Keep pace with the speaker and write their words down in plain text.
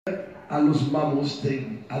a los mamos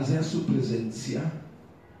de hacer su presencia,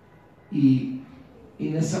 y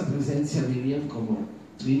en esa presencia vivían como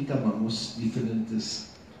 30 mamos, diferentes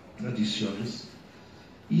tradiciones.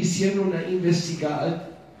 Hicieron una investigación al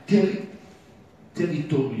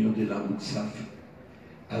territorio de la UDSA,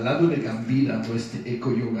 al lado de Gambira, nuestra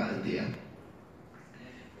eco-yoga aldea.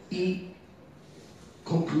 Y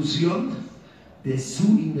conclusión de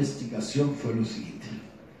su investigación fue lo siguiente: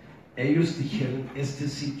 ellos dijeron, este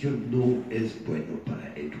sitio no es bueno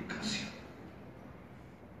para educación.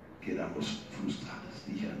 Quedamos frustrados,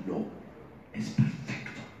 dijeron, no, es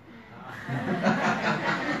perfecto.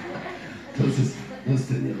 Entonces nos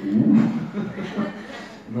tenían,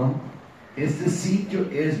 no, este sitio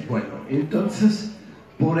es bueno. Entonces,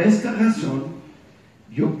 por esta razón,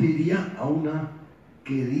 yo pedía a una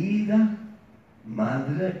querida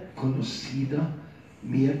madre conocida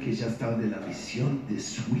mía que ya estaba de la misión de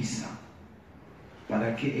Suiza,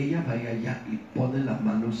 para que ella vaya allá y pone las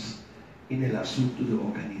manos en el asunto de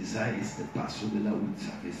organizar este paso de la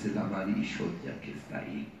UDSA, es la María Shodia que está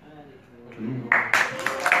ahí.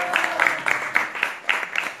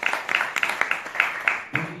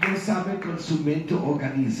 Porque ella sabe, con su mente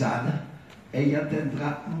organizada, ella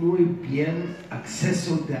tendrá muy bien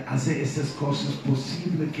acceso de hacer esas cosas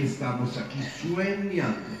posibles que estamos aquí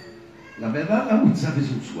soñando. La verdad, la UDSA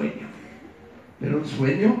es un sueño, pero un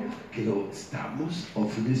sueño que lo estamos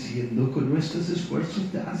ofreciendo con nuestros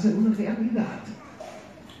esfuerzos de hacer una realidad.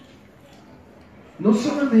 No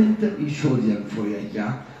solamente Ishodian fue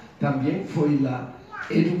allá, también fue la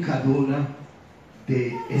educadora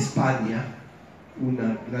de España,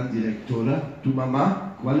 una gran directora. ¿Tu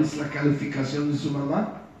mamá? ¿Cuál es la calificación de su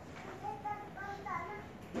mamá?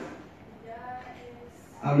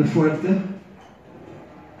 Hable fuerte.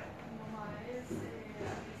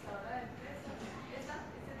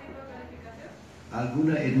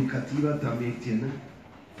 ¿Alguna educativa también tiene?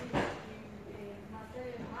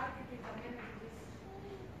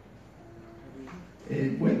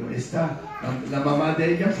 Bueno, la mamá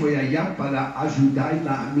de ella fue allá para ayudar en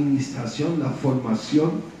la administración, la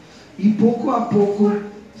formación, y poco a poco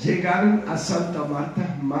llegaron a Santa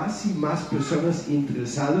Marta más y más personas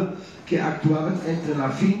interesadas que actuaban entre la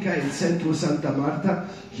finca y el centro de Santa Marta.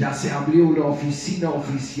 Ya se abrió una oficina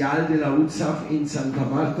oficial de la UDSA en Santa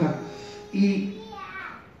Marta, y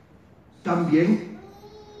también,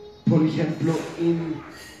 por ejemplo,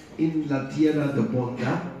 en la tierra de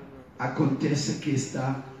Bogota, acontece que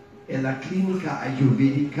está en la clínica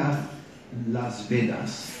ayurvédica Las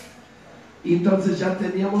Vedas. Entonces ya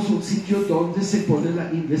teníamos un sitio donde se pone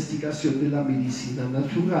la investigación de la medicina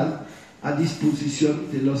natural a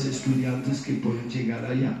disposición de los estudiantes que pueden llegar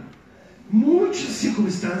allá. Muchas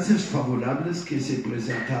circunstancias favorables que se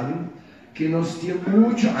presentaron, que nos dieron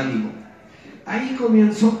mucho ánimo. Ahí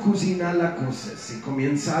comenzó a cocinar la cosa, se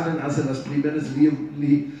comenzaron a hacer los primeros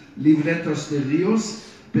libretos de ríos,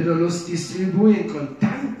 pero los distribuyen con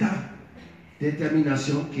tanta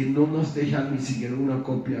determinación que no nos dejan ni siquiera una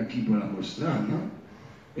copia aquí para mostrar, ¿no?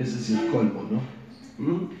 Ese es el colmo,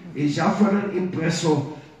 ¿no? Y ya fueron impresos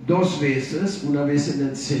 2 veces, una vez en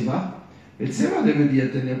el SEBA. El SEBA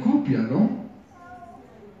debería tener copia, ¿no?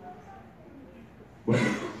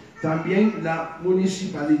 Bueno. También la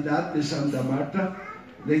municipalidad de Santa Marta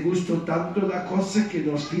le gustó tanto la cosa que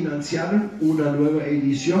nos financiaron una nueva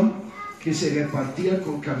edición que se repartía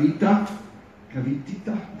con Cavita.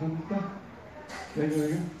 ¿Cavitita? ¿Dónde está?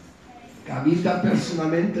 Cavita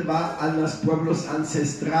personalmente va a los pueblos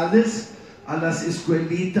ancestrales, a las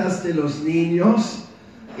escuelitas de los niños,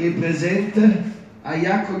 y presente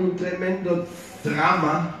allá con un tremendo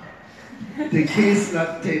drama de qué es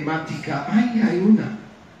la temática. ¡Ay, hay una!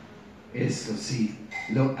 Esto sí,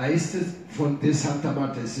 a este fue de Santa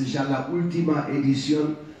Marta, esta es ya la última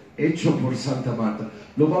edición hecho por Santa Marta.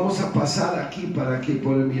 Lo vamos a pasar aquí para que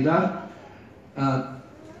puedan mirar.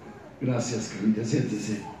 Gracias, Carita,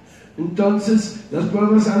 siéntese. Entonces, los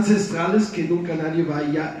pueblos ancestrales, que nunca nadie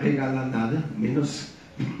vaya a regalar nada, menos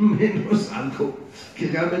algo que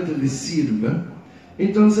realmente les sirva.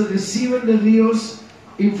 Entonces reciben de ríos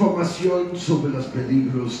información sobre los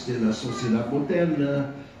peligros de la sociedad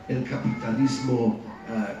moderna, el capitalismo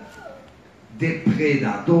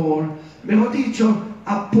depredador, mejor dicho,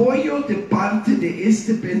 apoyo de parte de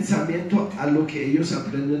este pensamiento a lo que ellos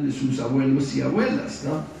aprenden de sus abuelos y abuelas,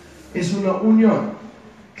 ¿no? Es una unión.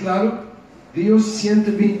 Claro, Dios,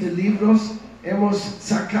 120 libros, hemos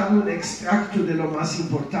sacado un extracto de lo más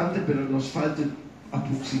importante, pero nos faltan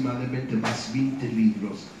aproximadamente más 20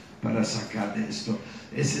 libros para sacar de esto.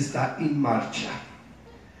 Eso está en marcha.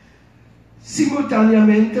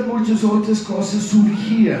 Simultáneamente muchas otras cosas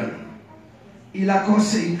surgieron. Y la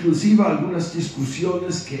cosa, inclusive algunas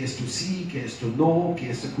discusiones, que esto sí, que esto no, que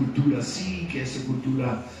esta cultura sí, que esta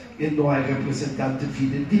cultura no hay representante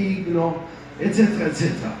fidedigno, etcétera,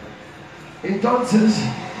 etcétera. Entonces,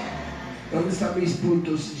 ¿dónde están mis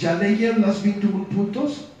puntos? ¿Ya leyeron los 21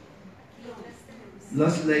 puntos?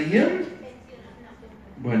 ¿Las leyeron?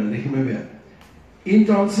 Bueno, déjenme ver.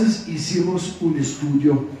 Entonces hicimos un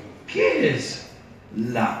estudio. ¿Qué es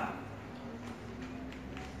la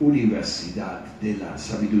Universidad de la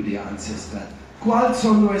Sabiduría Ancestral? ¿Cuáles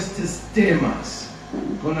son nuestros temas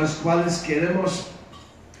con los cuales queremos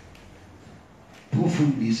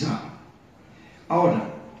profundizar? Ahora,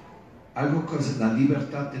 algo con la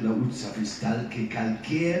libertad de la UDSA fiscal, que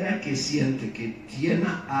cualquiera que siente que tiene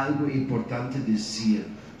algo importante decir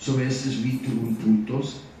sobre estos 21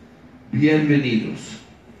 puntos, bienvenidos,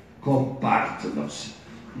 compártelos.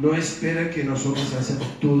 No espera que nosotros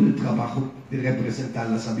hacemos todo el trabajo de representar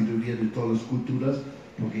la sabiduría de todas las culturas,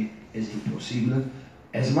 porque es imposible.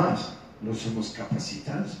 Es más, no somos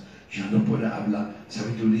capacitados. Yo no puedo hablar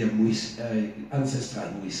sabiduría muy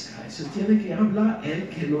ancestral, muy sky. Se tiene que hablar el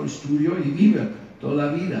que lo estudió y vive toda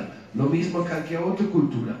la vida. Lo mismo que cualquier otra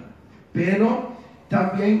cultura. Pero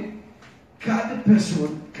también cada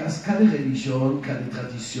persona, cada religión, cada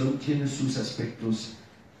tradición tiene sus aspectos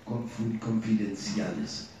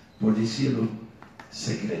confidenciales, por decirlo,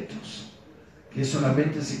 secretos, que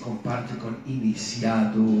solamente se comparte con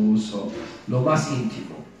iniciados o lo más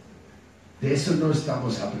íntimo. De eso no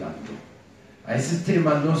estamos hablando. A ese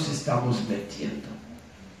tema nos estamos metiendo.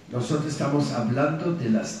 Nosotros estamos hablando de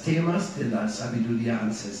los temas de la sabiduría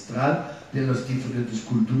ancestral, de las diferentes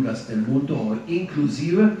culturas del mundo, o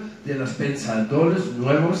inclusive de los pensadores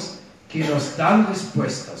nuevos que nos dan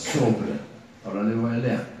respuestas sobre, ahora le voy a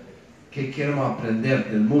leer, qué queremos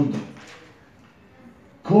aprender del mundo.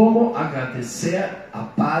 Cómo agradecer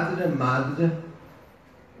a Padre-Madre,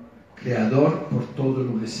 Creador, por todo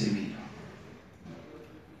lo recibido.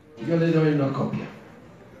 Yo le doy una copia.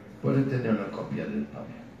 Puede tener una copia del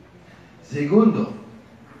papel. Segundo,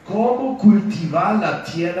 cómo cultivar la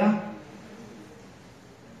tierra.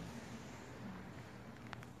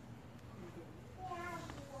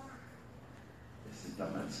 Este está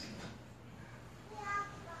mal escrito.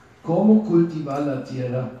 Cómo cultivar la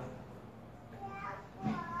tierra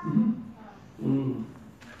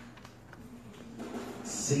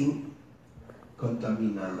sin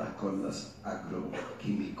contaminarla con los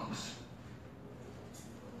agroquímicos.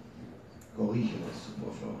 Corrígeme eso,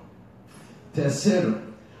 por favor. Tercero,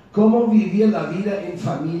 cómo vivir la vida en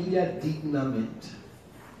familia dignamente.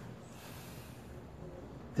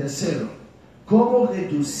 Tercero, cómo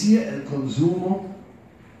reducir el consumo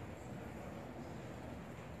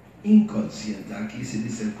inconsciente. Aquí se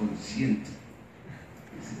dice el consciente.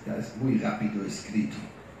 Es muy rápido escrito.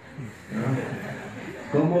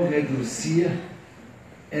 ¿No? Cómo reducir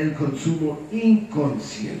el consumo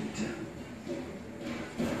inconsciente.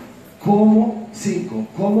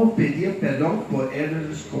 Cómo pedir perdón por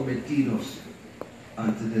errores cometidos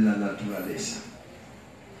ante de la naturaleza.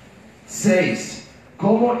 6.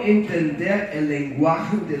 Cómo entender el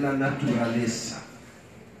lenguaje de la naturaleza.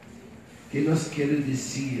 ¿Qué nos quiere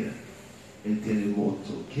decir el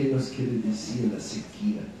terremoto? ¿Qué nos quiere decir la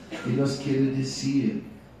sequía? ¿Qué nos quiere decir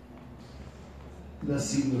los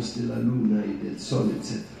signos de la luna y del sol,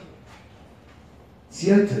 etc.?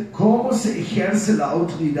 7. ¿Cómo se ejerce la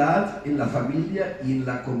autoridad en la familia y en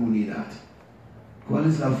la comunidad? ¿Cuál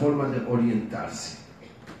es la forma de orientarse?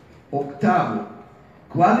 8.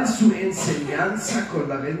 ¿Cuál es su enseñanza con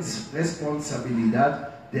la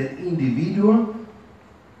responsabilidad del individuo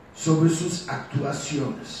sobre sus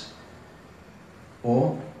actuaciones?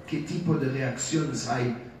 ¿O qué tipo de reacciones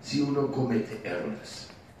hay si uno comete errores?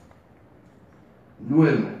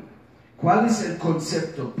 9. ¿Cuál es el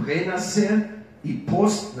concepto pre-nacer y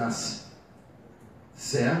post-nacer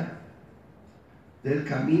del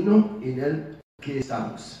camino en el que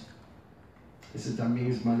estamos? Ese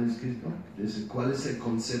también es mal escrito. ¿Cuál es el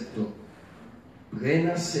concepto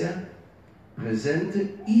pre-nacer,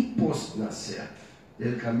 presente y post-nacer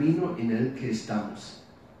del camino en el que estamos?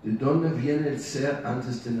 ¿De dónde viene el ser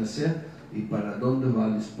antes de nacer y para dónde va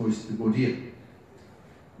después de morir?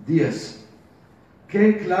 10.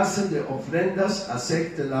 ¿Qué clase de ofrendas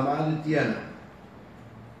acepta la Madre Tierra?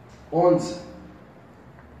 11.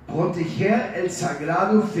 Proteger el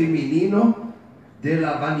sagrado femenino de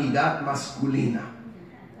la vanidad masculina.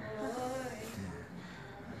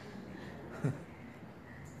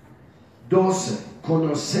 12.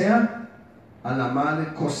 Conocer a la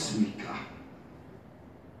Madre Cósmica. 13.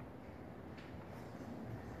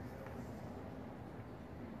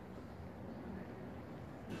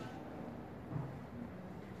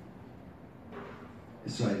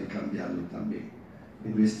 Eso hay que cambiarlo también.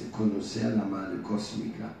 En vez de conocer a la Madre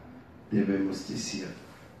Cósmica, debemos decir,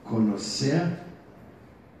 conocer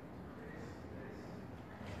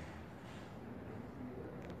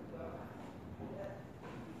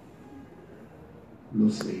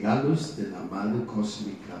los regalos de la Madre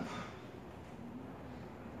Cósmica.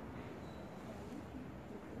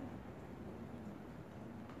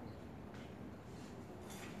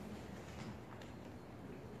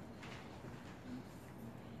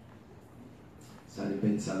 Sale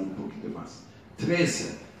pensando un poquito más.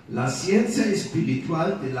 13. La ciencia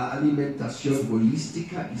espiritual de la alimentación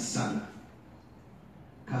holística y sana.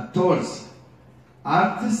 14.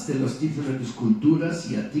 Artes de las diferentes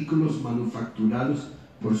culturas y artículos manufacturados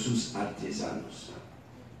por sus artesanos.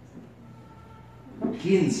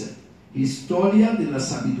 15. Historia de la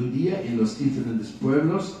sabiduría en los diferentes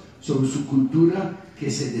pueblos sobre su cultura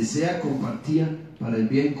que se desea compartir para el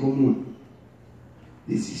bien común.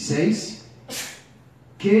 16.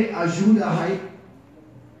 ¿Qué ayuda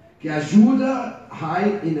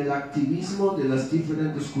hay en el activismo de las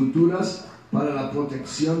diferentes culturas para la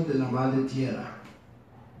protección de la Madre Tierra?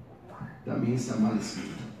 También está mal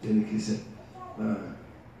escrito, tiene que ser.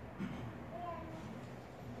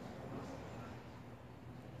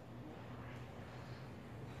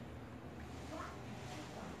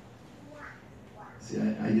 Sí,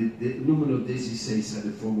 el número 16 ha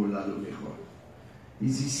de formularlo mejor.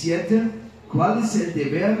 17. ¿Cuál es el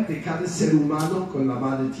deber de cada ser humano con la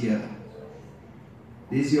Madre Tierra?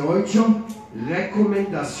 18.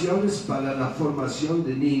 Recomendaciones para la formación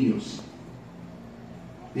de niños.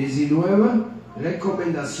 19.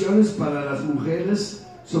 Recomendaciones para las mujeres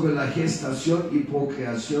sobre la gestación y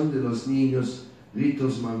procreación de los niños,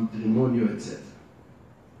 ritos, matrimonio, etc.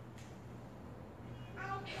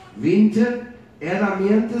 20.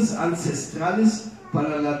 Herramientas ancestrales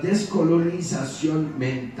para la descolonización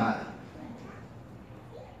mental.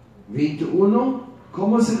 21.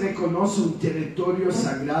 ¿Cómo se reconoce un territorio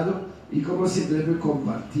sagrado y cómo se debe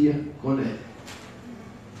compartir con él?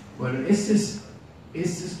 Bueno, estos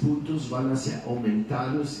puntos van a ser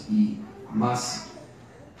aumentados y más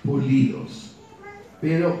pulidos.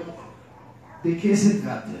 Pero, ¿de qué se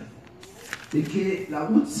trata? De que la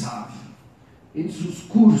UDSA en sus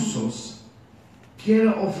cursos quiere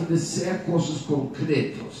ofrecer cosas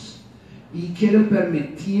concretas y quiere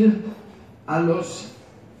permitir a los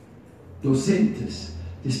docentes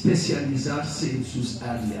de especializarse en sus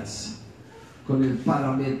áreas con el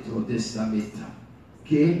parámetro de esta meta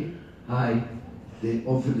que hay de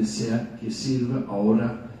ofrecer que sirve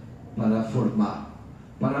ahora para formar.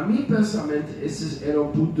 Para mí personalmente ese era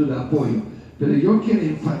un punto de apoyo, pero yo quiero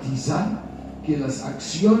enfatizar que las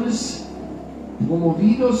acciones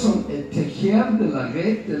promovidas son el tejer de la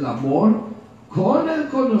red del amor con el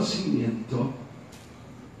conocimiento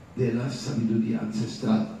de la sabiduría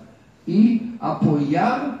ancestral y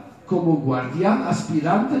apoyar como guardián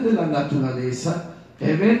aspirante de la naturaleza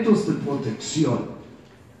eventos de protección,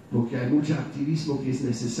 porque hay mucho activismo que es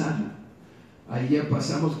necesario. Ayer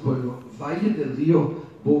pasamos por el valle del río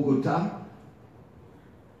Bogotá,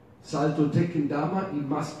 Salto Tequendama y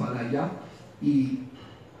más para allá, y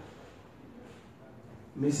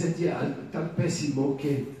me sentía tan pésimo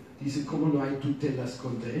que dice, ¿cómo no hay tutelas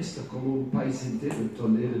contra esto? ¿Cómo un país entero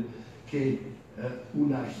tolera que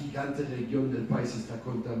una gigante región del país está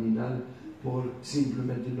contaminada por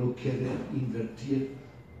simplemente no querer invertir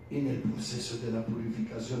en el proceso de la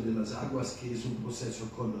purificación de las aguas, que es un proceso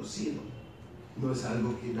conocido? No es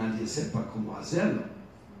algo que nadie sepa cómo hacerlo.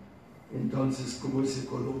 Entonces, como dice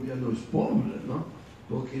Colombia, no es pobre, ¿no?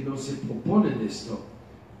 Porque no se proponen esto.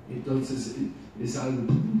 Entonces, es algo...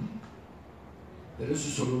 Pero eso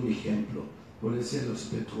es solo un ejemplo. Pueden ser los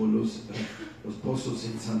petróleos, los pozos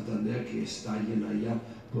en Santander que estallen allá,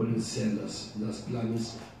 pueden ser los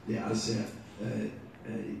planes de hacer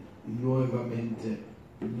nuevamente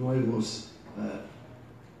nuevos,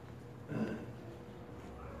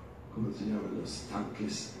 ¿cómo se llaman? Los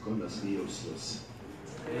tanques con los ríos,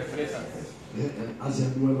 represas.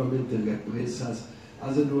 Hacer nuevamente represas,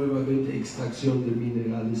 hacer nuevamente extracción de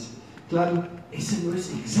minerales. Claro, ese no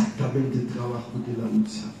es exactamente el trabajo de la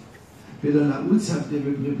UDSA. Pero la UDSA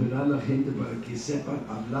debe preparar a la gente para que sepan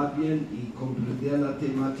hablar bien y comprender la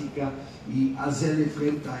temática y hacerle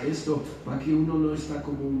frente a esto, para que uno no está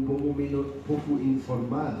como un poco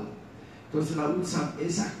informado. Entonces la UDSA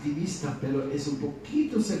es activista, pero es un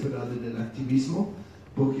poquito separada del activismo,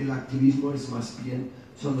 porque el activismo es más bien,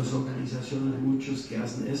 son las organizaciones, muchos que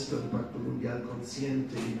hacen esto, el Pacto Mundial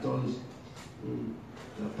Consciente y todos,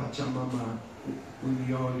 la Pachamama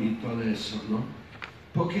Unión y todo eso, ¿no?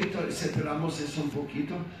 porque separamos eso un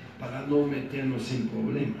poquito para no meternos en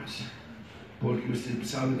problemas. Porque usted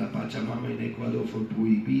sabe, la Pachamama en Ecuador fue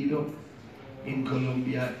prohibido. En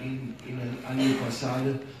Colombia, en el año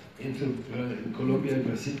pasado, entre Colombia y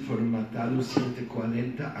Brasil fueron matados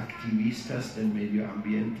 140 activistas del medio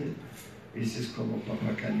ambiente. Ese es como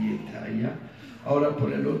papa caliente allá. Ahora,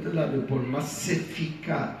 por el otro lado, por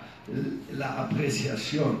masificar la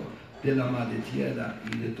apreciación de la Madre Tierra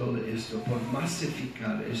y de todo esto, por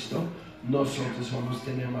masificar esto, nosotros vamos a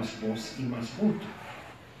tener más voz y más voto.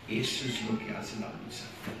 Eso es lo que hace la UDSA,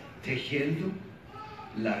 tejiendo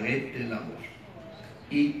la red del amor.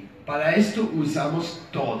 Y para esto usamos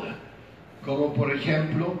todo, como por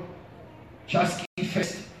ejemplo, Chasqui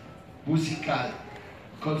Fest musical,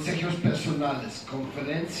 consejos personales,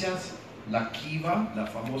 conferencias, la Kiva, la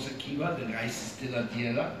famosa Kiva de raíces de la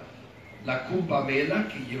tierra, la Kumbh Mela,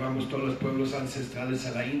 que llevamos todos los pueblos ancestrales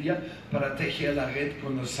a la India para tejer la red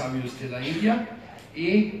con los sabios de la India,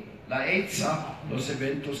 y la UDSA, los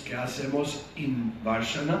eventos que hacemos en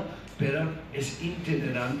Varsana, pero es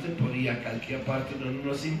itinerante, por ir a cualquier parte donde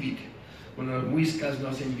nos inviten. Cuando los muiscas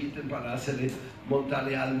nos inviten para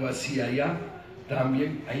montarle algo así allá,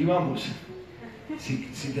 también ahí vamos, si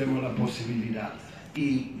tenemos la posibilidad.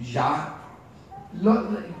 Y ya,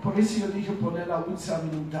 por eso yo dije poner la UDSA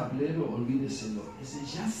en un tablero, olvídeselo. Ese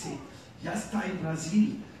ya está en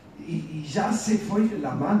Brasil y ya se fue de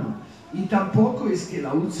la mano. Y tampoco es que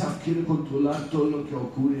la UDSA quiere controlar todo lo que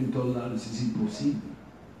ocurre en todos lados, es imposible.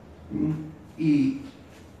 Y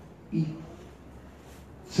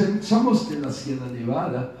somos de la Sierra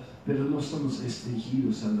Nevada, pero no somos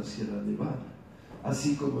restringidos a la Sierra Nevada.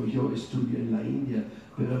 Así como yo estudio en la India,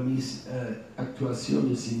 pero mis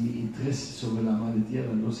actuaciones y mi interés sobre la Madre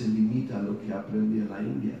Tierra no se limita a lo que aprendí en la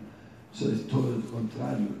India. Eso es todo lo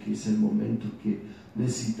contrario, que es el momento que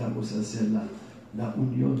necesitamos hacer la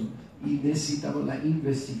unión y necesitamos la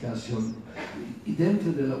investigación. Y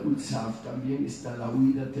dentro de la UDSA también está la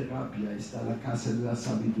huida terapia, está la Casa de la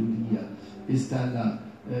Sabiduría, está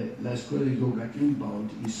la Escuela de Yoga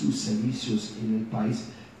Inbound y sus servicios en el país.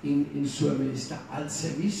 En Suecia está al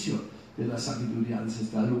servicio de la sabiduría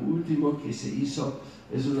ancestral. Lo último que se hizo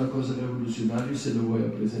es una cosa revolucionaria, se lo voy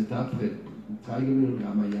a presentar. Tráigame un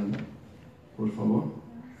Ramayana, por favor.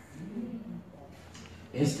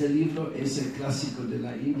 Este libro es el clásico de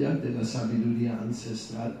la India, de la sabiduría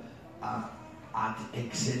ancestral ad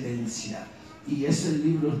excelencia. Y ese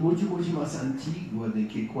libro es mucho más antiguo de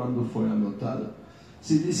que cuando fue anotado.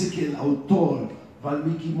 Se dice que el autor,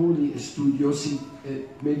 Valmiki Muni,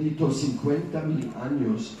 meditó 50.000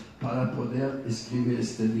 años para poder escribir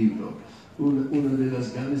este libro. Una de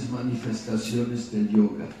las grandes manifestaciones del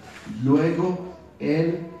yoga. Luego,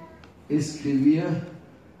 él escribía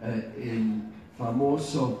el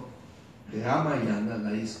famoso Ramayana,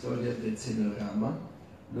 la historia del Señor Rama,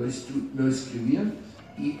 lo escribían,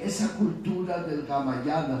 y esa cultura del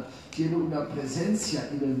Ramayana tiene una presencia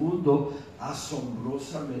en el mundo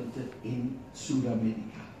asombrosamente en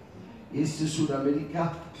Sudamérica.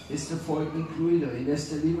 Sudamérica fue incluido en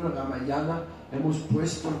este libro Ramayana. Hemos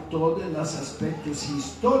puesto todos los aspectos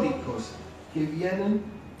históricos que vienen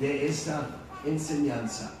de esta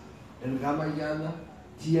enseñanza. El Ramayana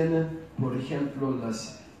tiene, por ejemplo,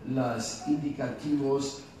 los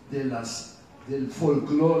indicativos del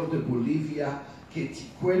folclore de Bolivia, que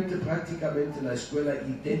cuenta prácticamente la escuela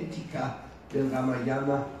idéntica del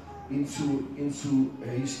Ramayana en su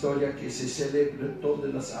historia, que se celebra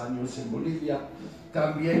todos los años en Bolivia.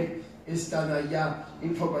 También están allá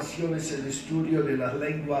informaciones, el estudio de las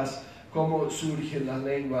lenguas, cómo surgen las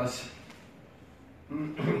lenguas.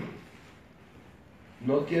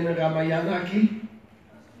 ¿No tiene Ramayana aquí?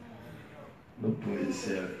 No puede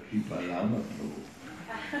ser, Kipalama,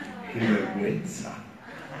 qué vergüenza.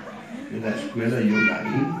 En la escuela Yoga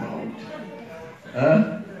Inbound.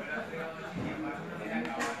 ¿Ah?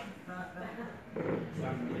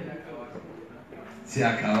 ¿Se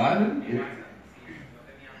acabaron?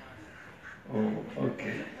 Oh, ok.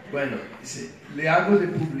 Bueno, le hago de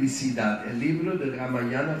publicidad. El libro de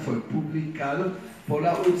Ramayana fue publicado por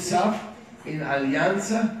la UDSA en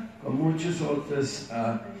alianza con muchas otras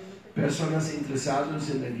personas interesadas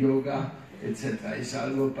en el yoga, etc. Es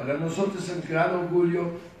algo para nosotros un gran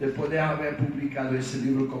orgullo de poder haber publicado ese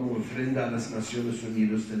libro como ofrenda a las Naciones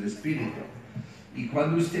Unidas del Espíritu. Y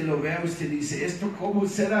cuando usted lo vea, usted dice, ¿esto cómo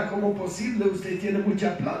será? ¿Cómo posible? Usted tiene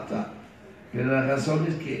mucha plata. Pero la razón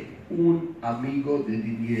es que un amigo de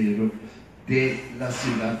dinero de la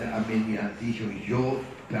ciudad de Armenia dijo, yo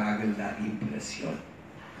pago la impresión.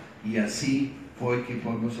 Y así fue que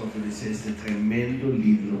podemos ofrecer este tremendo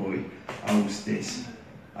libro hoy a ustedes.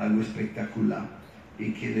 Algo espectacular.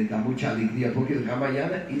 y que le da mucha alegría, porque el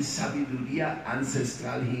Ramayana es sabiduría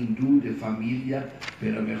ancestral hindú de familia,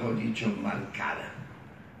 pero mejor dicho, marcada.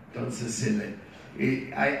 Entonces,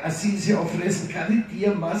 así se ofrecen cada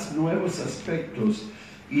día más nuevos aspectos,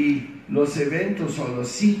 y los eventos o los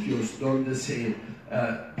sitios donde se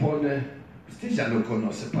pone, usted ya lo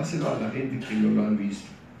conoce, páselo a la gente que no lo han visto.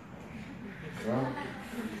 ¿No?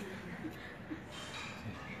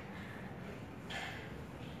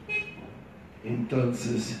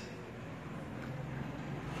 Entonces,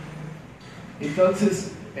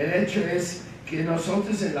 el hecho es que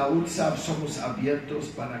nosotros en la UDSA somos abiertos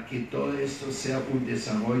para que todo esto sea un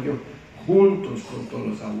desarrollo juntos con todos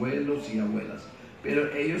los abuelos y abuelas.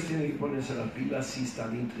 Pero ellos tienen que ponerse las pilas si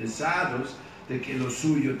están interesados de que lo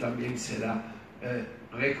suyo también será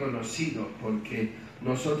reconocido, porque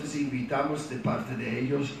nosotros invitamos de parte de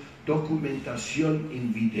ellos documentación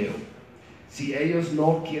en video. Si ellos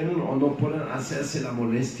no quieren o no pueden hacerse la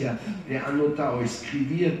molestia de anotar o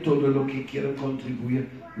escribir todo lo que quieren contribuir,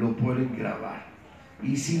 lo pueden grabar.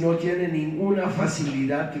 Y si no tienen ninguna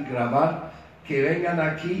facilidad de grabar, que vengan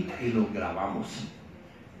aquí y lo grabamos.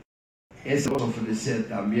 Eso vamos a ofrecer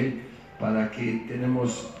también para que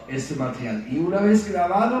tenemos este material. Y una vez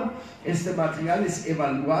grabado, este material es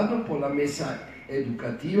evaluado por la mesa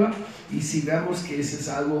educativa, y si vemos que eso es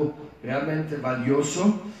algo realmente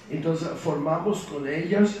valioso, entonces formamos con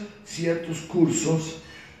ellos ciertos cursos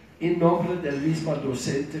en nombre del mismo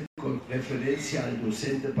docente, con referencia al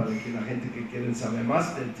docente, para que la gente que quiera saber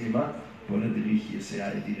más del tema pueda dirigirse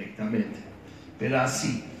a él directamente. Pero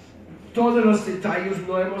así, todos los detalles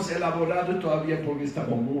no hemos elaborado todavía porque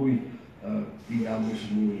estamos muy,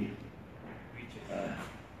 digamos, muy...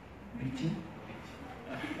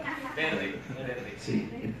 Verde. Sí,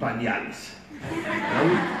 en pañales.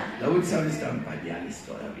 La UDSA está en pañales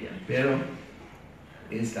todavía, pero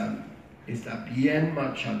está bien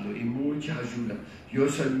marchando y mucha ayuda. Yo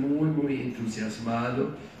soy muy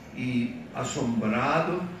entusiasmado y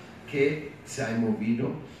asombrado que se ha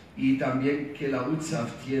movido, y también que la UDSA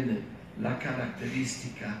tiene la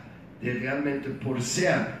característica de realmente, por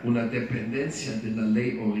ser una dependencia de la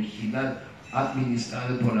ley original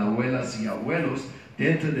administrada por abuelas y abuelos,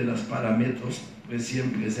 dentro de los parámetros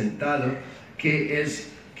recién presentados, que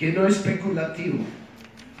no es especulativo,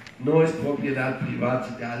 no es propiedad privada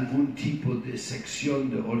de algún tipo de sección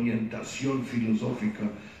de orientación filosófica,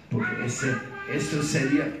 porque eso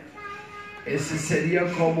sería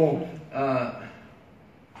como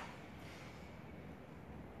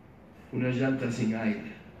una llanta sin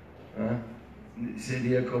aire,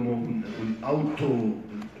 sería como un auto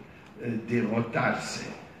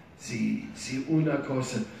derrotarse. Si una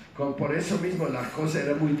cosa, por eso mismo la cosa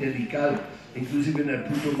era muy delicada. Inclusive en el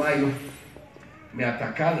punto mayo me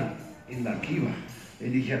atacaron en la Kiva y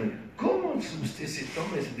dijeron: ¿cómo usted se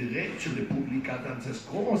toma el derecho de publicar tantas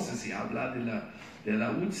cosas y hablar de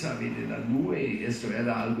la UDSA y de la nube? Esto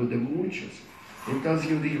era algo de muchos.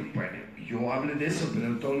 Entonces yo dije: bueno, yo hablé de eso,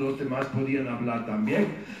 pero todos los demás podían hablar también.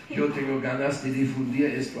 Yo tengo ganas de difundir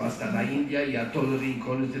esto hasta la India y a todos los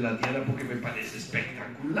rincones de la tierra, porque me parece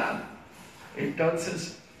espectacular.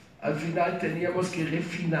 Entonces, al final teníamos que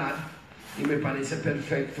refinar, y me parece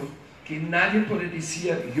perfecto que nadie puede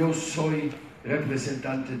decir: yo soy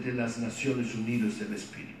representante de las Naciones Unidas del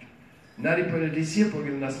Espíritu. Nadie puede decir,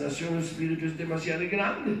 porque las Naciones del Espíritu es demasiado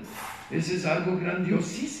grande. Eso es algo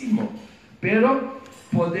grandiosísimo. Pero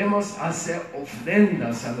podemos hacer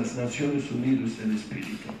ofrendas a las Naciones Unidas del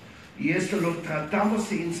Espíritu. Y esto lo tratamos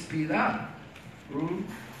de inspirar.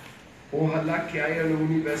 Ojalá que haya una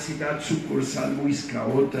universidad sucursal Muisca,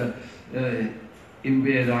 otra en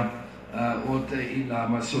Vera, otra en la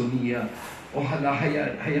Amazonía. Ojalá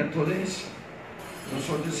haya todo eso.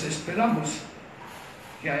 Nosotros esperamos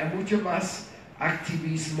que haya mucho más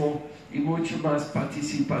activismo y mucho más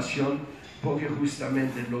participación, porque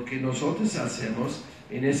justamente lo que nosotros hacemos,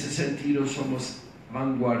 en ese sentido somos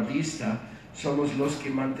vanguardistas, somos los que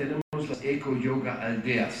mantenemos las eco-yoga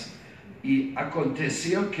aldeas. Y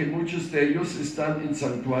aconteció que muchos de ellos están en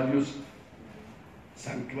santuarios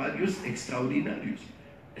extraordinarios.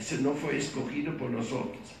 Ese no fue escogido por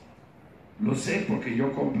nosotros. Lo sé porque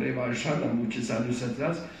yo compré Valshana muchos años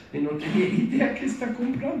atrás y no tenía idea que está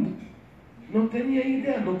comprando. No tenía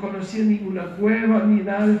idea, no conocía ninguna cueva ni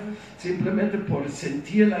nada, simplemente por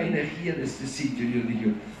sentir la energía de este sitio. Yo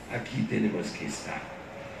dije: aquí tenemos que estar.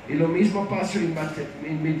 Y lo mismo pasó en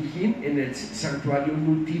Medellín, en el santuario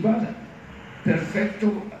Nutivada.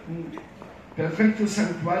 Perfecto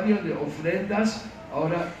santuario de ofrendas.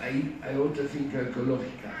 Ahora hay otra finca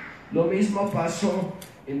ecológica. Lo mismo pasó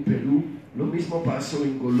en Perú, lo mismo pasó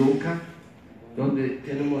en Goloca, donde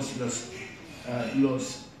tenemos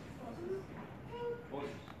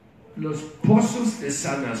los pozos de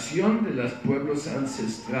sanación de los pueblos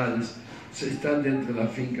ancestrales están dentro de la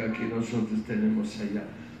finca que nosotros tenemos allá.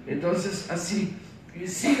 Entonces, así,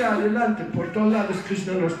 siga adelante, por todos lados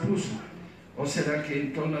Krishna nos puso. ¿O será que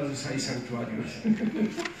en todos lados hay santuarios?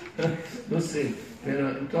 No sé, pero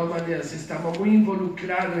en todas maneras estamos muy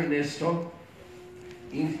involucrados en esto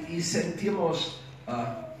y sentimos,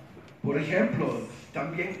 por ejemplo,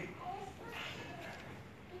 también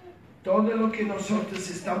todo lo que nosotros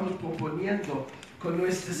estamos proponiendo con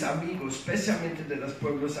nuestros amigos, especialmente de los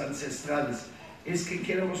pueblos ancestrales, es que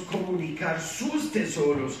queremos comunicar sus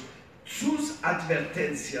tesoros, sus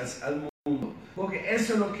advertencias al mundo, porque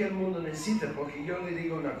eso es lo que el mundo necesita. Porque yo le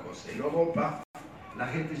digo una cosa, en Europa la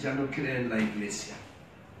gente ya no cree en la iglesia.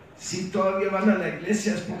 Si todavía van a la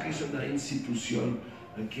iglesia es porque es una institución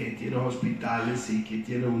que tiene hospitales y que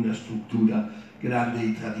tiene una estructura grande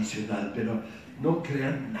y tradicional, pero no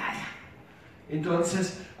crean nada.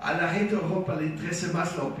 Entonces a la gente de Europa le interesa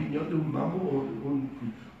más la opinión de un mamo o un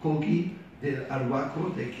kogi del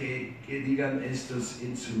arhuaco, de que digan estos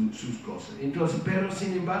en sus cosas. Entonces, pero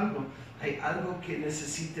sin embargo hay algo que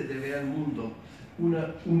necesita de ver el mundo,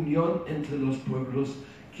 una unión entre los pueblos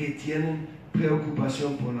que tienen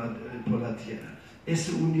preocupación por la tierra.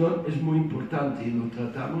 Esa unión es muy importante y lo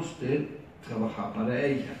tratamos de trabajar para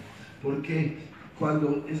ella, porque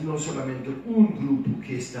cuando es no solamente un grupo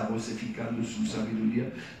que está versificando su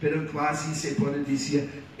sabiduría, pero casi se puede decir,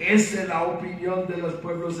 esa es la opinión de los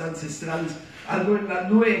pueblos ancestrales. Algo en la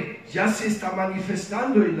nube ya se está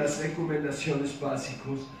manifestando en las recomendaciones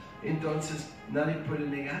básicas, entonces nadie puede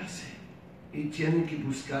negarse y tienen que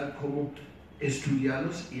buscar cómo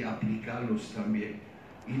estudiarlos y aplicarlos también.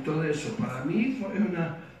 Y todo eso para mí fue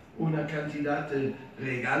una cantidad de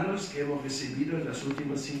regalos que hemos recibido en los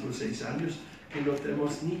últimos 5 o 6 años que no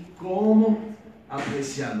tenemos ni cómo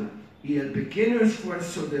apreciarlo. Y el pequeño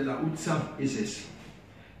esfuerzo de la UDSA es eso.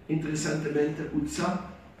 Interesantemente, UDSA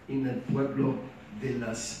en el pueblo del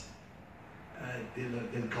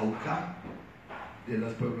Cauca, de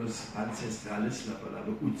los pueblos ancestrales, la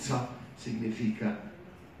palabra UDSA significa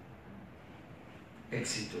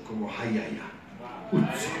éxito, como hayaya.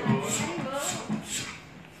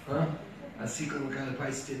 Así como cada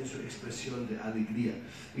país tiene su expresión de alegría.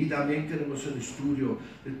 Y también tenemos un estudio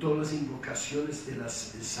de todas las invocaciones de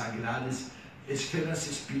las sagradas esferas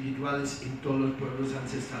espirituales en todos los pueblos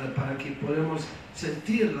ancestrales para que podamos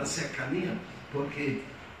sentir la cercanía, porque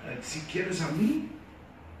si quieres a mí,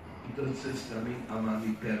 entonces también ama a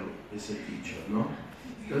mi perro, es el dicho, ¿no?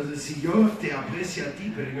 Entonces si yo te aprecio a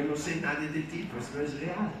ti, pero yo no sé nada de ti, pues no es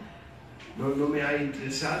real. No me ha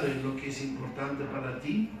interesado en lo que es importante para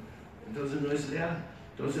ti, entonces no es real.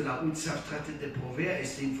 Entonces la UDSA trata de proveer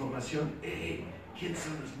esta información. ¿Quién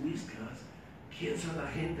son los muiscas? ¿Quién son la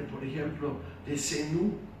gente, por ejemplo, de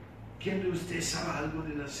Zenú? ¿Quién de ustedes sabe algo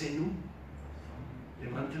de la Zenú?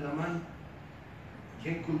 Levante la mano.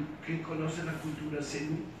 ¿Quién conoce la cultura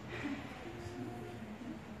Zenú?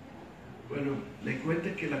 Bueno, le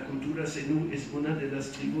cuento que la cultura Zenú es una de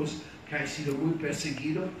las tribus que ha sido muy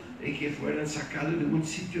perseguido y que fueron sacados de un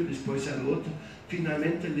sitio después al otro.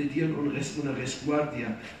 Finalmente le dieron una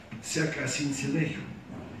resguardia cerca de Cincelejo.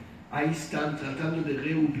 Ahí están tratando de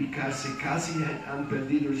reubicarse, casi han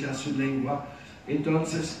perdido ya su lengua.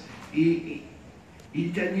 Entonces, y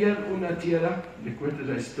tenían una tierra, le cuento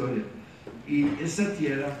la historia, y esa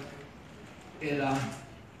tierra era,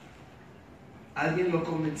 alguien lo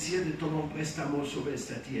convencía de tomar un préstamo sobre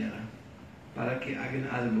esta tierra para que hagan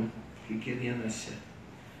algo que querían hacer,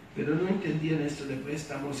 pero no entendían esto de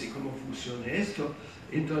préstamos y cómo funciona esto.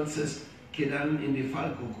 Entonces quedaron en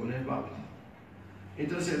defalco con el banco.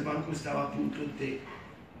 Entonces el banco estaba a punto de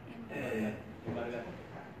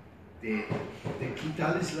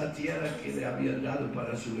quitarles la tierra que le habían dado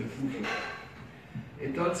para su refugio.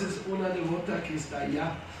 Entonces una devota que está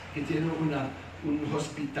allá, que tiene un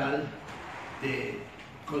hospital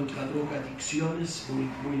contra drogadicciones,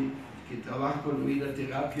 que trabaja con huida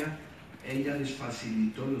terapia, ella les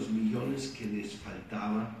facilitó los millones que les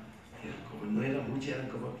faltaba, como no era mucho, eran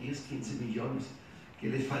como 10, 15 millones que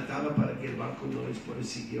les faltaba para que el banco no les pueda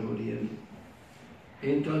seguir jodiendo.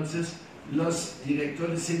 Entonces los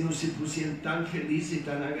directores se pusieron tan felices y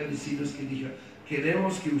tan agradecidos que dijeron,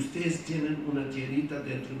 queremos que ustedes tienen una tierrita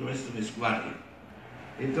dentro de nuestro resguardo.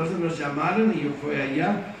 Entonces nos llamaron y yo fui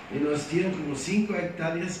allá y nos dieron como 5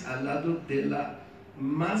 hectáreas al lado de la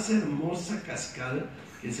más hermosa cascada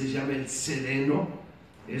que se llama el Sereno.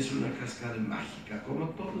 Es una cascada mágica, como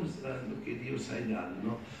todo lo que Dios ha dado,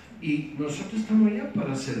 ¿no? Y nosotros estamos allá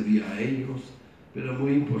para servir a ellos, pero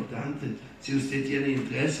muy importante, si usted tiene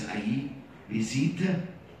interés ahí, visita.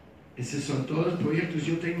 Esos son todos proyectos.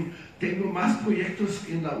 Yo tengo más proyectos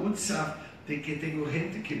en la UDSA de que tengo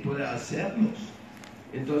gente que puede hacerlos.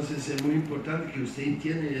 Entonces es muy importante que usted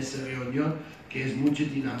entienda en esa reunión que es mucho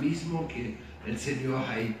dinamismo, que el Señor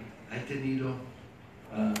ha tenido,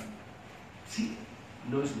 sí,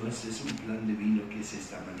 no es un plan divino que se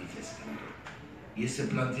está manifestando. Y ese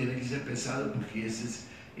plan tiene que ser pesado porque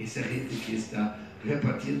esa gente que está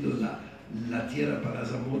repartiendo la tierra para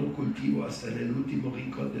hacer monocultivo hasta en el último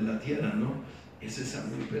rincón de la tierra, ¿no? Esos están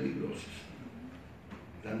muy peligrosos.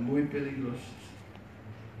 Están muy peligrosos.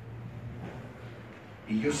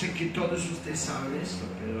 Y yo sé que todos ustedes saben esto,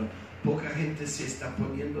 pero poca gente se está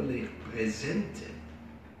poniéndole presente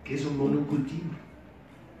que es un monocultivo.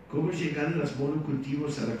 ¿Cómo llegaron los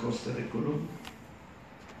monocultivos a la costa de Colombia?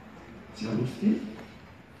 ¿Sabe usted?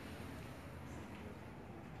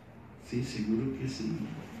 Sí, seguro que sí.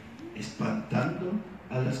 Espantando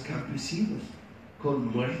a los campesinos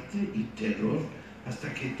con muerte y terror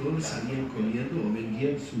hasta que todos salían corriendo o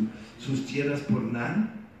vendían sus tierras por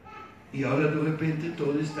nada. Y ahora de repente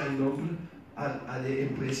todo está en nombre de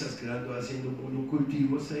empresas grandes haciendo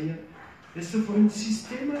monocultivos allá. Esto fue un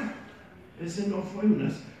sistema. Ese no fue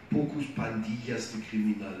unas pocas pandillas de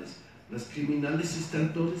criminales. Los criminales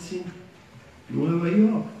están todos en Nueva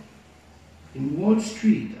York, en Wall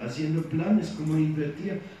Street, haciendo planes como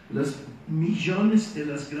invertir los millones de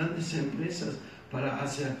las grandes empresas para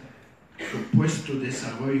hacer supuesto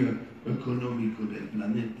desarrollo económico del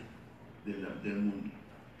planeta, del mundo.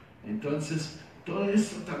 Entonces, todo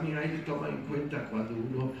esto también hay que tomar en cuenta cuando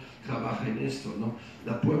uno trabaja en esto, ¿no?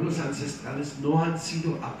 Los pueblos ancestrales no han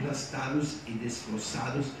sido aplastados y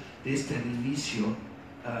destrozados desde el inicio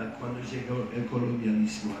cuando llegó el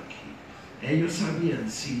colonialismo aquí. Ellos sabían,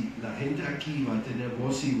 si la gente aquí va a tener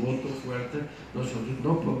voz y voto fuerte, nosotros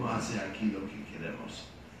no podemos hacer aquí lo que queremos.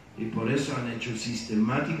 Y por eso han hecho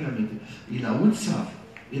sistemáticamente. Y la UDSA,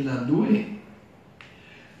 en la NUE,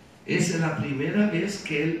 es la primera vez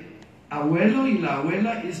que el abuelo y la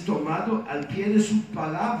abuela es tomado al pie de su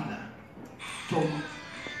palabra.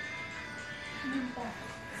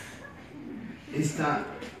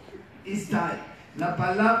 La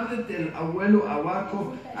palabra del abuelo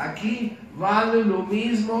Abaco aquí vale lo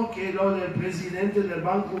mismo que lo del presidente del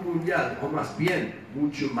Banco Mundial, o más bien,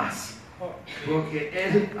 mucho más. Porque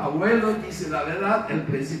el abuelo dice la verdad, el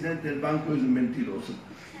presidente del banco es un mentiroso.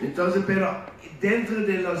 Entonces, pero dentro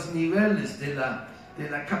de los niveles de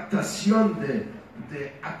la captación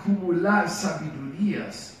de acumular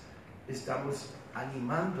sabidurías, estamos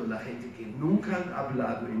animando a la gente que nunca han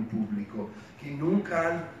hablado en público, que nunca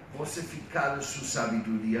han vocificado su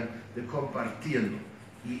sabiduría, de compartirlo.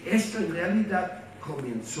 Y esto en realidad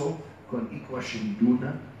comenzó con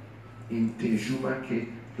Ikuashinduna en Tejumaque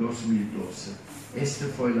 2012. Esta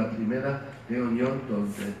fue la primera reunión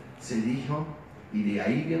donde se dijo, y de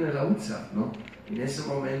ahí viene la UDSA, ¿no? En ese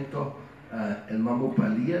momento el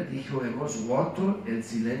Mamupalía dijo: hemos roto el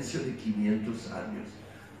silencio de 500 años.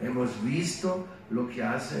 Hemos visto lo que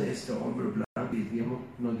hace este hombre blanco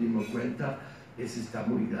y nos dimos cuenta, eso está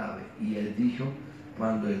muy grave. Y él dijo,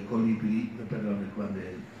 cuando el colibrí, cuando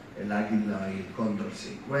el águila y el cóndor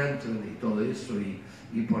se encuentran y todo eso,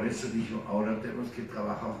 y por eso dijo, ahora tenemos que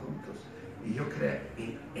trabajar juntos. Y yo creo,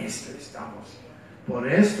 en esto estamos. Por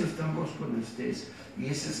esto estamos con ustedes. Y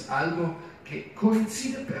eso es algo que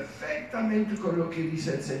coincide perfectamente con lo que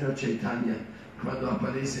dice el Señor Chaitanya cuando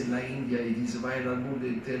aparece en la India y dice: vayan al mundo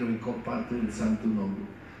entero y comparten el santo nombre.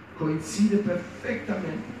 Coincide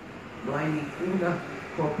perfectamente. No hay ninguna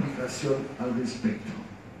complicación al respecto.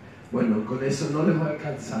 Bueno, con eso no les voy a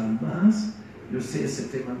cansar más. Yo sé, ese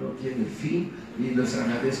tema no tiene fin y les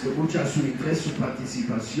agradezco mucho a su interés, su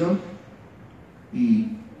participación.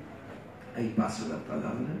 Y ahí paso la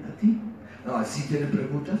palabra a ti. No, ¿sí tiene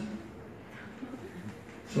preguntas?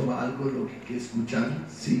 ¿Sobre algo lo que escuchan?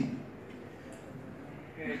 Sí.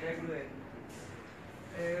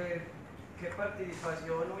 ¿Qué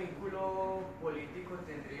participación o vínculo político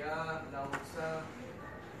tendría la UDSA,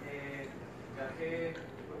 ya que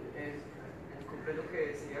cumple lo que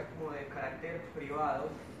decía como de carácter privado,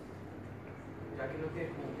 ya que no tiene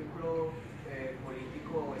como un vínculo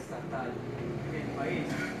político estatal en el país?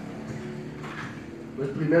 Pues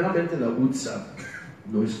primeramente la UDSA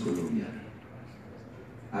no es colombiana.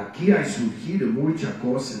 Aquí hay surgido muchas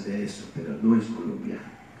cosas de eso, pero no es colombiana.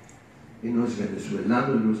 Y no es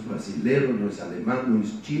venezolano, no es brasilero, no es alemán, no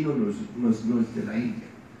es chino, no es de la India.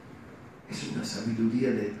 Es una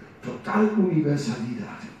sabiduría de total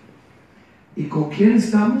universalidad. ¿Y con quién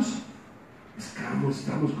estamos?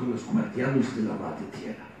 Estamos con los guardianes de la Madre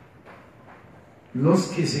Tierra. Los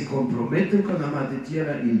que se comprometen con la Madre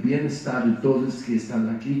Tierra y el bienestar de todos que están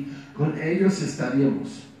aquí, con ellos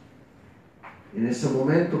estaríamos. En este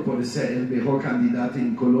momento puede ser el mejor candidato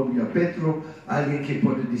en Colombia, Petro, alguien que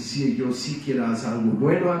puede decir, yo sí quiero hacer algo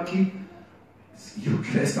bueno aquí. Yo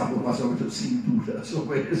creo que estamos más o menos sin duda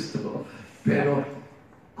sobre esto, pero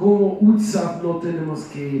como UDSA no tenemos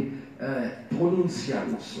que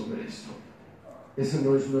pronunciarnos sobre esto. Eso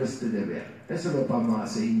no es nuestro deber, eso lo vamos a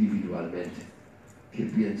hacer individualmente, que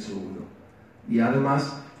pienso uno. Y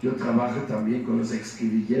además yo trabajo también con los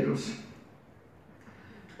exguerrilleros.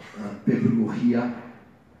 Pepe Mujía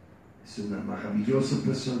es una maravillosa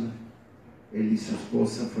persona. Él y su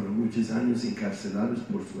esposa fueron muchos años encarcelados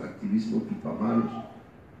por su activismo pipamaros.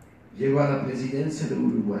 Llegó a la presidencia de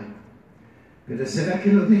Uruguay. ¿Pero será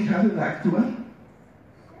que lo dejaron actuar?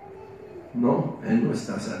 No, él no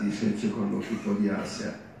está satisfecho con lo que podía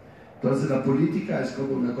hacer. Entonces la política es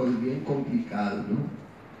como una cosa bien complicada, ¿no?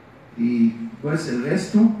 Y pues el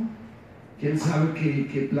resto, quién sabe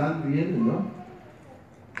qué plan viene, ¿no?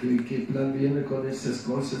 ¿Qué plan viene con estas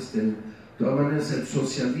cosas? De todas maneras, el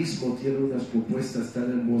socialismo tiene unas propuestas tan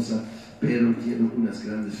hermosas, pero tiene unas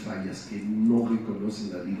grandes fallas que no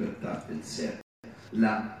reconocen la libertad del ser.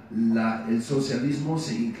 El socialismo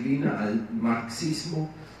se inclina al marxismo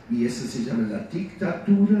y eso se llama la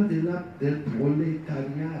dictadura del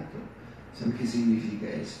proletariado. ¿Saben qué significa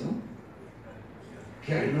esto?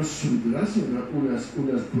 Que hay unos sudras,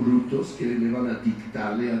 unos brutos que le van a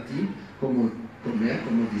dictarle a ti cómo comer,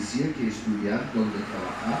 como decir, que estudiar, dónde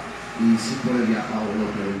trabajar y si puede viajar o no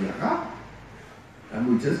puede viajar.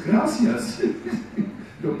 Muchas gracias.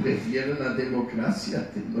 No prefiero la democracia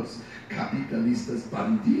de los capitalistas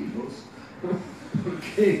bandidos.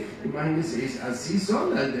 Porque, imagínense, así son,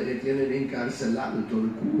 tienen encarcelado todo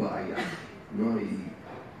Cuba allá, ¿no?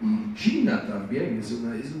 Y China también, es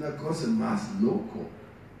una cosa más loco.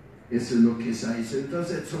 Eso es lo que se ha hecho.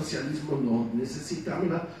 Entonces el socialismo no, necesitamos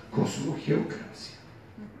la cosmogeocracia.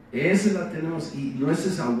 Esa la tenemos y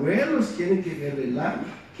nuestros abuelos tienen que revelar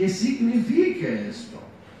qué significa esto.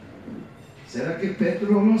 ¿Será que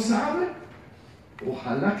Petro lo sabe?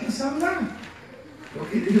 Ojalá que sabrá.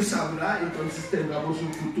 Porque Dios sabrá, entonces tendremos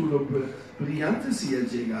un futuro brillante si Él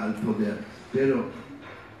llega al poder. Pero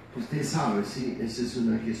usted sabe, sí, esa es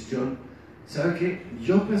una cuestión. ¿Sabe qué?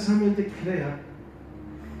 Yo personalmente creo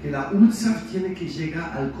que la UDSA tiene que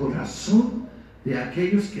llegar al corazón de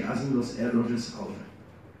aquellos que hacen los errores ahora.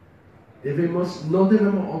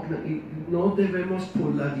 No debemos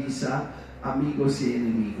polarizar amigos y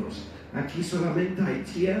enemigos. Aquí solamente hay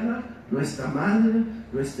tierra, nuestra madre,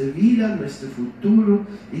 nuestra vida, nuestro futuro,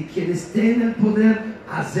 y quienes tienen el poder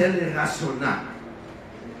hacerle razonar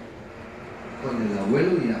con el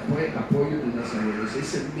abuelo y apoyo de los abuelos.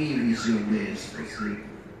 Esa es mi visión de esto, ¿sí?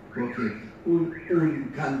 Porque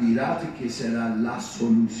un candidato que será la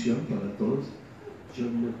solución para todos, yo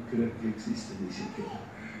no creo que existe ni siquiera.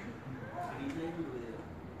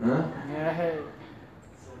 ¿Ah?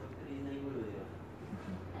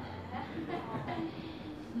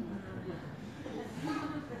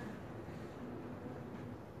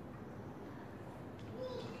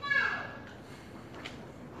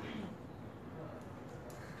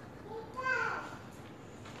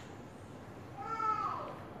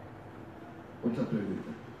 Otra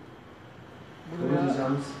pregunta. ¿Cómo nos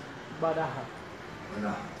llamas? Baraja.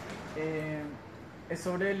 Baraja. Es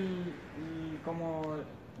sobre como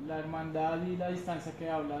la hermandad y la distancia que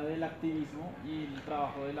habla del activismo y el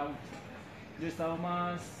trabajo de la UDSA. Yo he estado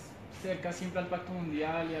más cerca siempre al Pacto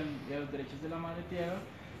Mundial y a los derechos de la Madre Tierra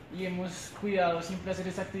y hemos cuidado siempre hacer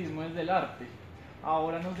ese activismo desde el arte.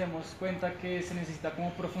 Ahora nos damos cuenta que se necesita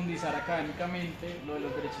como profundizar académicamente lo de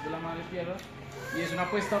los derechos de la Madre Tierra y es una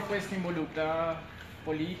apuesta pues que involucra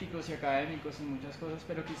políticos y académicos y muchas cosas,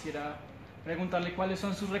 pero quisiera preguntarle cuáles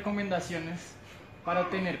son sus recomendaciones para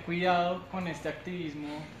tener cuidado con este activismo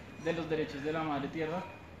de los derechos de la Madre Tierra.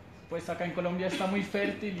 Pues acá en Colombia está muy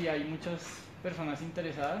fértil y hay muchas personas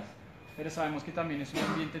interesadas, pero sabemos que también es un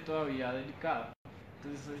ambiente todavía delicado.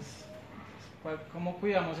 Entonces, ¿cómo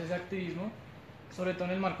cuidamos ese activismo, sobre todo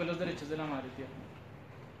en el marco de los derechos de la Madre Tierra?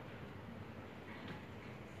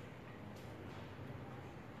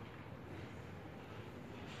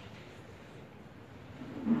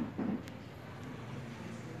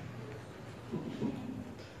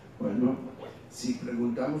 Bueno, si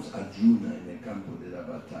preguntamos a Yuna en el campo de la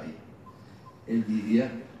batalla, él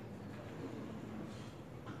diría: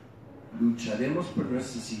 lucharemos por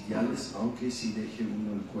nuestros ideales aunque si deje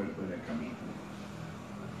uno el cuerpo en el camino.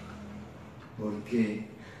 Porque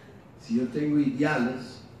si yo tengo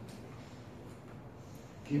ideales,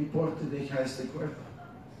 ¿qué importa dejar este cuerpo?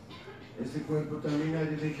 Este cuerpo también hay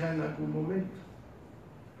de dejar en algún momento.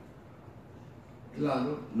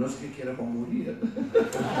 Claro, no es que queramos morir.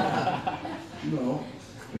 No.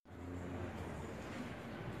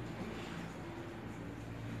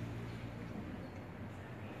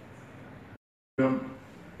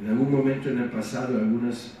 En algún momento en el pasado,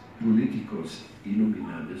 algunos políticos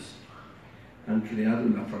iluminados han creado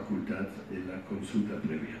la facultad de la consulta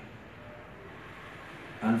previa.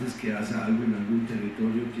 Antes que haga algo en algún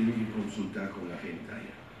territorio, tienen que consultar con la gente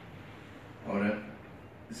allá. Ahora,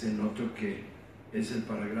 se nota que es el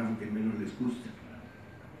parágrafo que menos les gusta.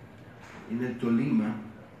 En el Tolima,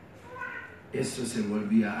 eso se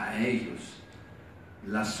volvía a ellos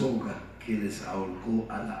la soga que les ahorcó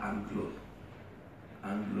a la anglo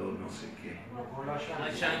no sé qué.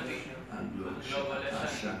 Anglo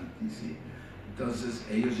Ashanti, sí. Entonces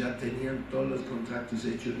ellos ya tenían todos los contratos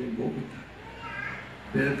hechos en Bogota.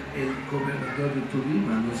 Pero el gobernador de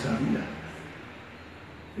Tolima no sabía.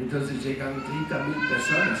 Entonces llegaron 30.000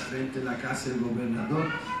 personas frente a la casa del gobernador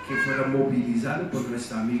que fueron movilizados por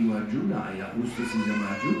nuestro amigo Arjuna, allá justo se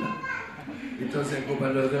llama Arjuna. Entonces el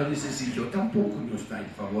gobernador dice, sí, yo tampoco no estoy en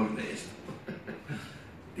favor de esto.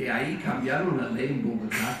 De ahí cambiaron la ley en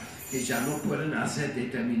Bogotá que ya no pueden hacer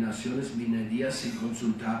determinaciones minerías sin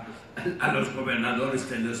consultar a los gobernadores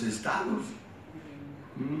de los estados.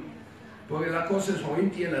 Porque la cosa es, hoy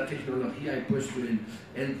en día la tecnología ha puesto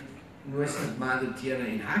nuestra Madre Tierra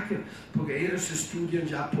en jaque, porque ellos estudian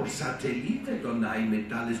ya por satélite donde hay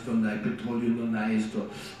metales, donde hay petróleo, donde hay esto.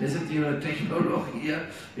 Ese tiene una tecnología.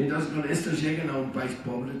 Entonces con esto llegan a un país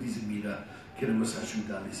pobre y dicen, mira, queremos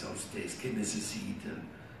ayudarles a ustedes, ¿qué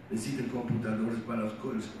necesitan? Necesitan computadores para las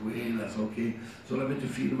escuelas, o que solamente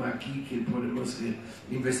firma aquí que podemos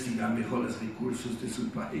investigar mejor los recursos de su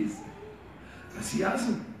país. Así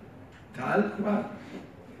hacen, tal cual.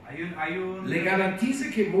 Le garantiza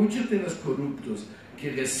que muchos de los corruptos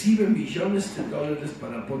que reciben millones de dólares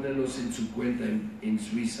para ponerlos en su cuenta en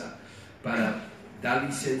Suiza, para dar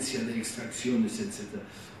licencia de extracciones, etc.,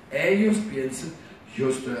 ellos piensan, yo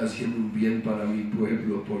estoy haciendo un bien para mi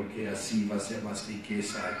pueblo porque así va a ser más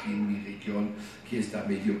riqueza aquí en mi región que está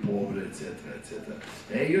medio pobre, etcétera, etcétera.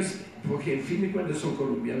 Ellos, porque en fin de cuentas son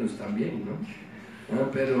colombianos también, ¿no?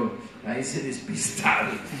 Pero ahí se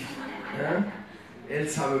despistaron. Él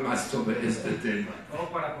sabe más sobre este tema.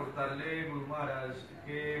 Para aportarle, Gurmaras,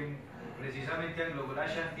 que precisamente al lograr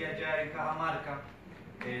Shanti allá en Cajamarca,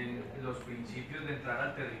 en los principios de entrar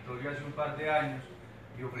al territorio hace un par de años,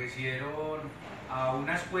 y ofrecieron a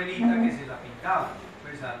una escuelita que se la pintaba,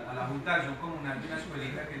 pues a la Junta de Acción Comunal de una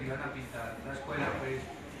escuelita que le iban a pintar la escuela, pues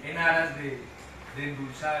en aras de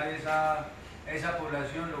endulzar esa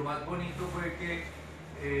población. Lo más bonito fue que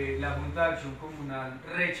la Junta de Acción Comunal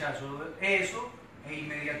rechazó eso e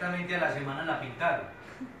inmediatamente a la semana la pintaron.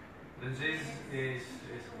 Entonces es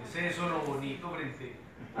eso lo bonito frente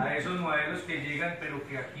a esos modelos que llegan, pero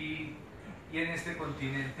que aquí y en este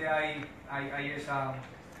continente hay esa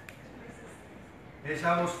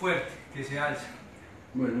voz fuerte que se alza.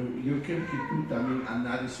 Bueno, yo quiero que tú también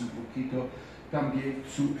analices un poquito también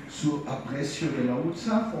su aprecio de la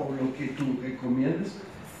UDSA o lo que tú recomiendas,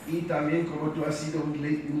 y también como tú has sido un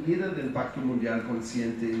líder del Pacto Mundial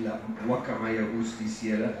Consciente en la Guacamaya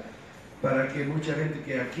Justiciera, para que mucha gente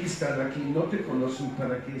que aquí están, aquí no te conocen,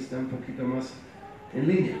 para que estén un poquito más en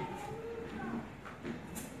línea.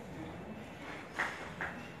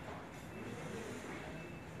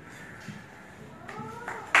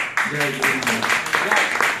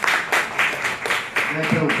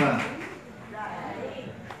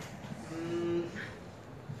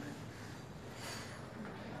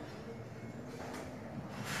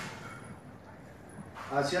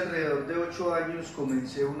 Hace alrededor de 8 años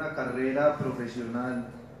comencé una carrera profesional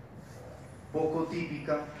poco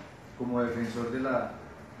típica como defensor de la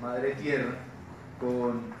Madre Tierra,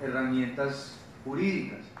 con herramientas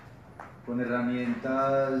jurídicas, con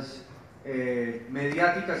herramientas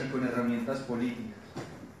mediáticas y con herramientas políticas.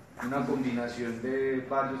 Una combinación de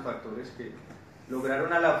varios factores que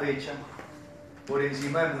lograron a la fecha, por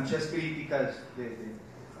encima de muchas críticas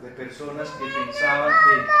de personas que pensaban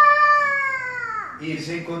que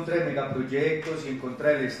irse en contra de megaproyectos y en contra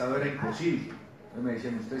del Estado era imposible. Entonces me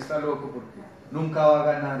decían, usted está loco porque nunca va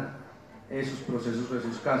a ganar esos procesos o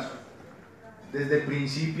esos casos. Desde el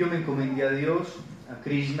principio me encomendé a Dios, a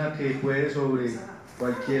Krishna, que puede sobre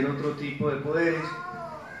cualquier otro tipo de poderes,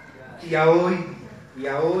 y a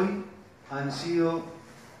hoy han sido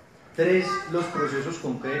 3 los procesos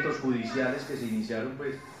concretos judiciales que se iniciaron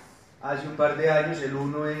pues hace un par de años. El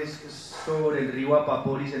uno es sobre el río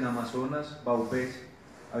Apaporis en Amazonas, Baupés.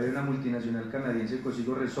 Había una multinacional canadiense,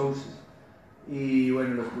 Cosigo Resources, y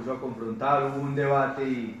bueno, los puso a confrontar, hubo un debate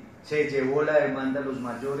y se llevó la demanda a los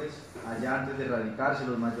mayores, allá antes de radicarse,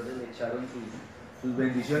 los mayores le echaron sus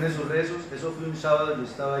bendiciones, sus rezos. Eso fue un sábado, yo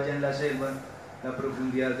estaba allá en la selva, la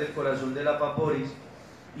profundidad del corazón de la Paporis,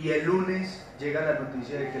 y el lunes llega la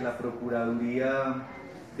noticia de que la Procuraduría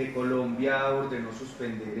de Colombia ordenó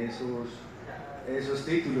suspender esos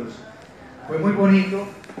títulos. Fue muy bonito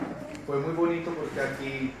porque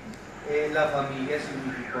aquí la familia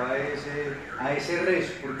significó a ese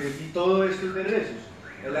rezo, porque aquí todo esto es de rezos.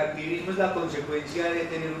 El activismo es la consecuencia de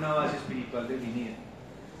tener una base espiritual definida.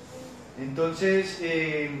 Entonces,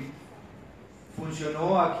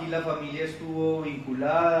 funcionó, aquí la familia estuvo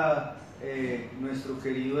vinculada, nuestro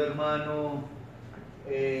querido hermano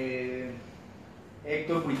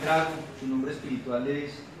Héctor Buitrago, su nombre espiritual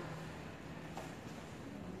es,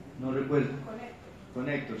 no recuerdo, con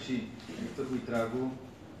Héctor, sí, Héctor Buitrago,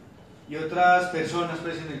 y otras personas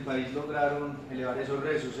pues en el país lograron elevar esos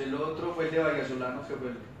rezos. El otro fue el de Vallasolano, que fue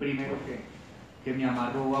el primero que me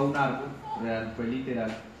amarró a un árbol, real, fue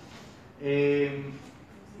literal.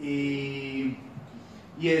 Y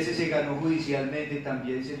ese se ganó judicialmente,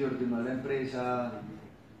 también se le ordenó a la empresa.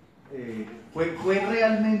 Fue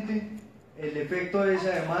realmente el efecto de esa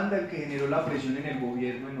demanda el que generó la presión en el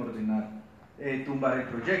gobierno en ordenar tumbar el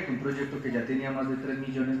proyecto, un proyecto que ya tenía más de $3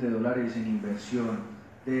 millones en inversión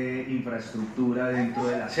de infraestructura dentro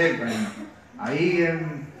de la selva, ahí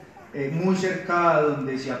muy cerca a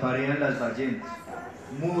donde se aparean las ballenas,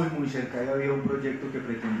 muy cerca. Ahí había un proyecto que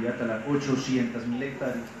pretendía talar 800.000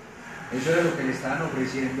 hectáreas. Eso era lo que le estaban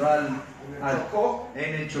ofreciendo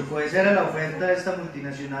en el Chocó. Esa era la oferta de esta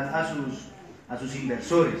multinacional a sus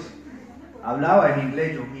inversores. Hablaba en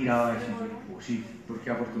inglés, yo miraba eso, sí, porque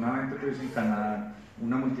afortunadamente pues en Canadá,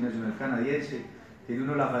 una multinacional canadiense, tiene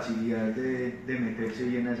uno la facilidad de meterse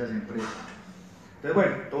bien a esas empresas. Entonces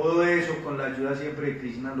bueno, todo eso con la ayuda siempre de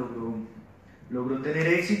Krishna logró tener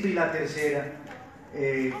éxito. Y la tercera,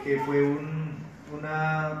 que fue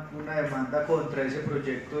una demanda contra ese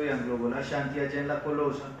proyecto de Anglo-Gola Shanti allá en La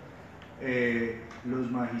Colosa,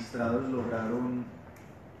 los magistrados lograron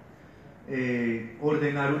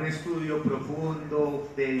ordenar un estudio profundo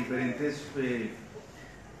de diferentes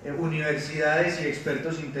universidades y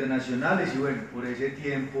expertos internacionales, y bueno, por ese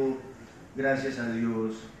tiempo, gracias a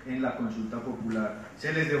Dios, en la consulta popular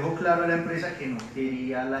se les dejó claro a la empresa que no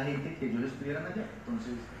quería a la gente que ellos estuvieran allá.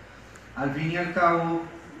 Entonces, al fin y al cabo,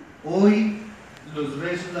 hoy los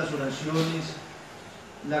rezos, las oraciones,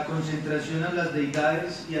 la concentración a las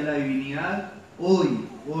deidades y a la divinidad, hoy,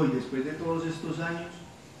 después de todos estos años,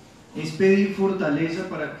 es pedir fortaleza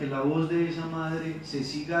para que la voz de esa madre se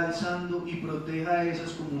siga alzando y proteja a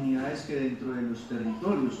esas comunidades que dentro de los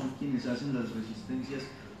territorios son quienes hacen las resistencias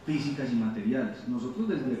físicas y materiales. Nosotros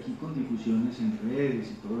desde aquí con difusiones en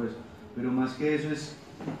redes y todo eso, pero más que eso es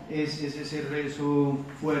ese rezo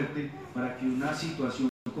fuerte para que una situación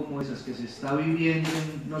como esas que se está viviendo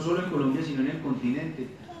no solo en Colombia sino en el continente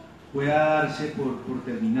pueda darse por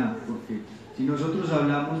terminada, porque si nosotros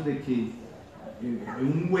hablamos de que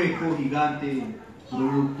un hueco gigante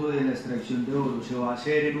producto de la extracción de oro se va a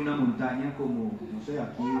hacer en una montaña como, no sé,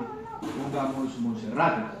 aquí pongamos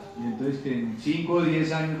Monserrate, y entonces que en 5 o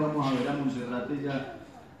 10 años vamos a ver a Monserrate ya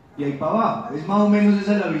y ahí para abajo. Es más o menos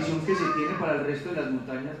esa la visión que se tiene para el resto de las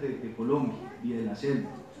montañas de Colombia y de la selva,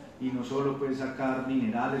 y no solo pues sacar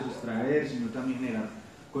minerales o extraer, sino también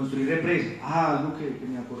construir represas. Algo que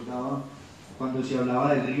me acordaba cuando se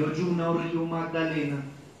hablaba del río Yuna o río Magdalena.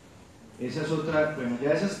 Esas otras, bueno,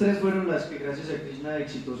 ya esas tres fueron las que gracias a Krishna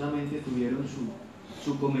exitosamente tuvieron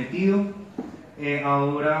su cometido.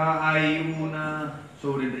 Ahora hay una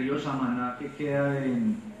sobre el río Samaná que queda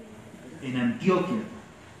en Antioquia.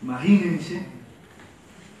 Imagínense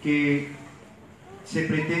que se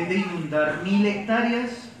pretende inundar 1000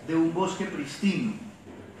 hectáreas de un bosque pristino,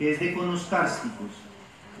 que es de conos kársticos.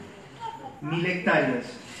 1000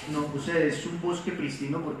 hectáreas. No, o sea, es un bosque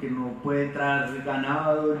pristino porque no puede entrar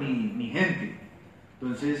ganado ni gente.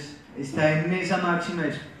 Entonces está en esa máxima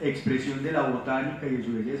expresión de la botánica y de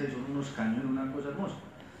su belleza, y son unos cañones, una cosa hermosa.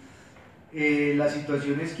 La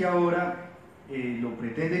situación es que ahora lo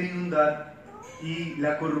pretenden inundar, y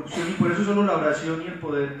la corrupción, y por eso solo la oración y el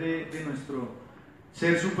poder de nuestro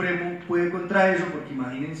Ser Supremo puede contra eso, porque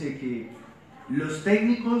imagínense que los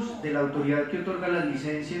técnicos de la autoridad que otorga la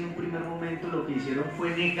licencia en un primer momento lo que hicieron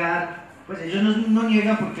fue negar, pues ellos no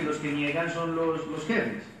niegan porque los que niegan son los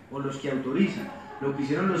jefes o los que autorizan. Lo que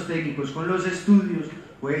hicieron los técnicos con los estudios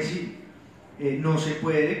fue decir, no se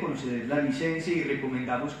puede conceder la licencia y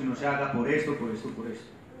recomendamos que no se haga por esto.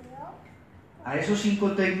 A esos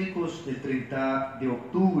 5 técnicos, el 30 de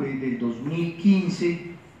octubre del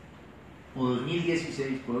 2015, o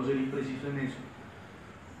 2016, puedo ser impreciso en eso,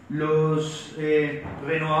 los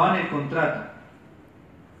renovaban el contrato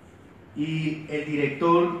y el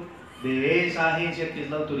director de esa agencia, que es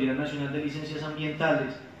la Autoridad Nacional de Licencias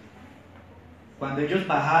Ambientales, cuando ellos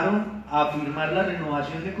bajaron a firmar la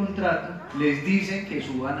renovación de contrato, les dicen que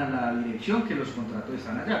suban a la dirección, que los contratos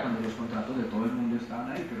están allá, cuando los contratos de todo el mundo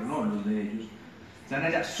estaban ahí, pero no, los de ellos están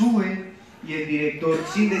allá. Suben y el director,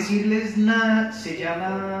 sin decirles nada, se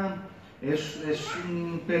llama, es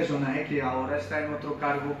un personaje que ahora está en otro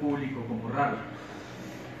cargo público, como raro.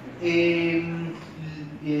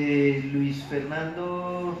 Luis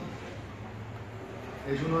Fernando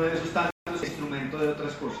es uno de esos tantos instrumentos de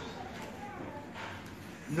otras cosas.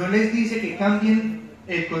 No les dice que cambien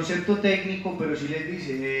el concepto técnico, pero sí les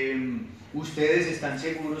dice, ustedes están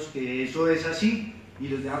seguros que eso es así, y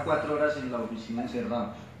los deja 4 horas en la oficina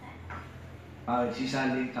encerrados, a ver si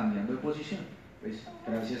salen cambiando de posición. Pues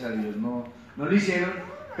gracias a Dios no lo hicieron,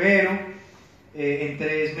 pero en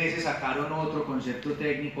 3 meses sacaron otro concepto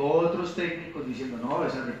técnico, otros técnicos diciendo, no,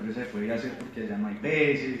 esa represa se puede ir a hacer porque allá no hay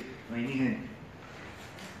peces, no hay ni gente.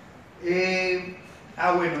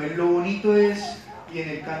 Bueno, lo bonito es, y en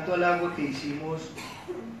el canto al agua que hicimos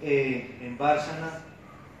en Bárcena,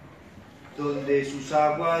 donde sus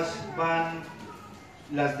aguas van,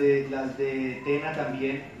 las de Tena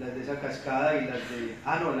también, las de esa cascada y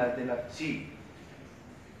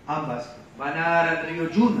ambas van a dar al río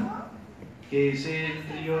Yuna, que es el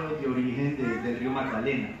río de origen del río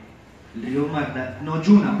Magdalena. El río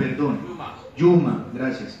Yuma,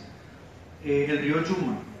 gracias. El río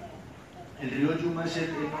Yuma. El río Yuma es el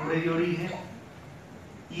nombre de origen.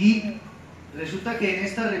 Y resulta que en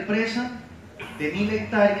esta represa de 1000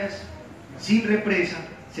 hectáreas, sin represa,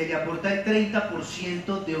 se le aporta el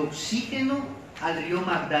 30% de oxígeno al río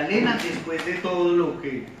Magdalena después de todo lo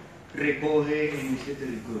que recoge en este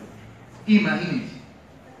territorio. Imagínense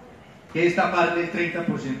que esta parte del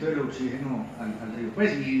 30% del oxígeno al río,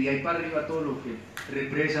 pues, y de ahí para arriba todo lo que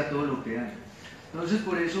represa, todo lo que hay. Entonces,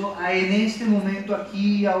 por eso, en este momento,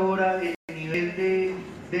 aquí y ahora, el nivel de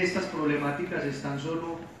estas problemáticas están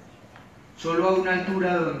solo a una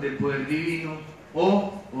altura donde el poder divino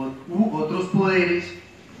u otros poderes,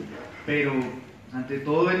 pero ante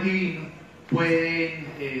todo el divino, pueden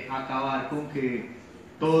acabar con que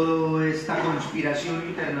toda esta conspiración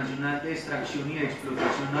internacional de extracción y de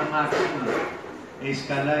explotación a máxima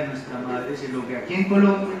escala de nuestra madre se logre aquí en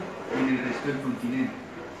Colombia y en el resto del continente.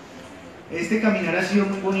 Este caminar ha sido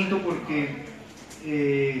muy bonito porque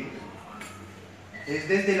es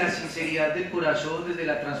desde la sinceridad del corazón, desde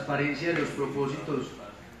la transparencia de los propósitos,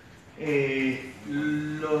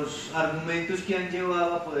 los argumentos que han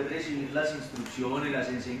llevado a poder recibir las instrucciones, las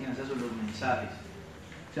enseñanzas o los mensajes.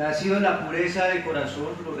 O sea, ha sido la pureza del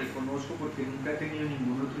corazón, lo reconozco porque nunca he tenido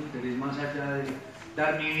ningún otro interés más allá de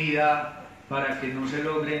dar mi vida para que no se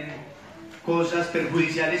logren cosas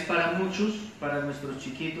perjudiciales para muchos, para nuestros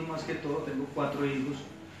chiquitos más que todo. Tengo 4 hijos,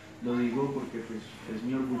 lo digo porque pues, es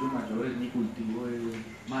mi orgullo mayor, es mi cultivo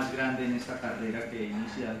más grande en esta carrera que he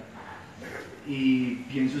iniciado. Y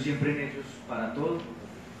pienso siempre en ellos para todo.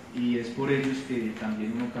 Y es por ellos que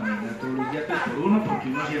también uno camina todos los días, pues por uno, porque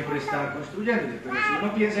uno siempre está construyendo, pero si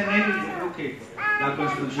uno piensa en ellos, yo creo que la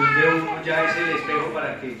construcción de uno ya es el espejo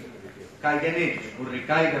para que caiga en ellos, o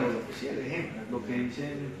recaiga, o lo que sea, el ejemplo, lo que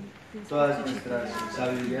dicen todas nuestras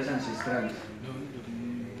sabidurías ancestrales.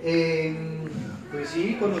 Pues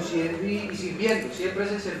sí, conociendo y sirviendo, siempre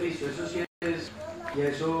es el servicio, eso siempre es, y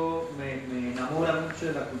eso me enamora mucho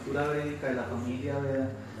de la cultura védica, de la familia veda,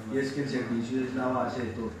 y es que el servicio es la base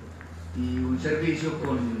de todo. Y un servicio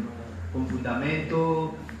con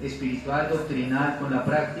fundamento espiritual, doctrinal, con la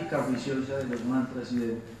práctica juiciosa de los mantras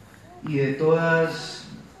y de todas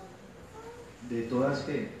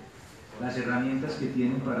que las herramientas que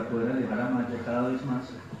tienen para poder alejar a Madre cada vez más,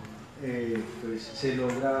 pues se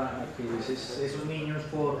logra que esos niños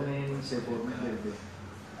se formen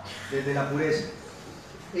desde la pureza.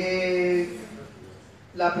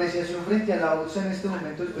 La apreciación frente a la UDSA en este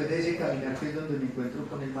momento, después de ese caminar, que es donde me encuentro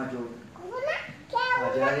con el mayor,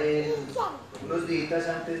 allá unos días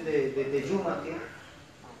antes de Yumaque,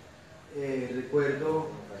 recuerdo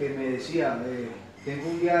que me decía, tengo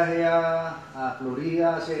un viaje a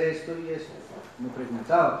Florida a hacer esto y eso. Me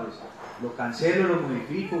preguntaba, pues, ¿lo cancelo, lo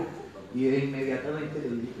modifico? Y inmediatamente le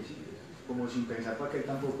dije que sí, como sin pensar para que él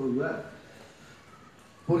tampoco dudara,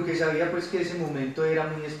 porque sabía pues que ese momento era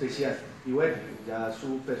muy especial. Y bueno, ya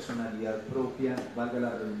su personalidad propia, valga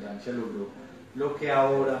la redundancia, logró lo que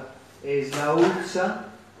ahora es la UDSA,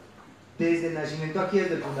 desde el nacimiento aquí,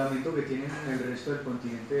 desde el fundamento que tienen en el resto del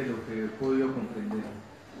continente, de lo que he podido comprender.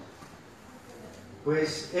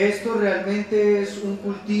 Pues esto realmente es un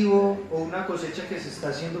cultivo o una cosecha que se está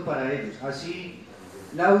haciendo para ellos. Así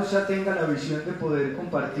la UDSA tenga la visión de poder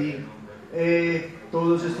compartir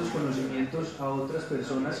todos estos conocimientos a otras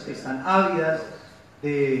personas que están ávidas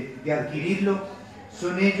de adquirirlo.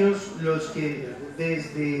 Son ellos los que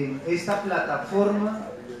desde esta plataforma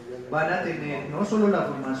van a tener no solo la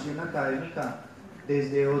formación académica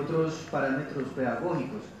desde otros parámetros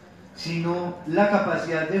pedagógicos, sino la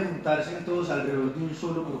capacidad de juntarse todos alrededor de un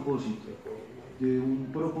solo propósito, de un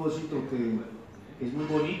propósito que es muy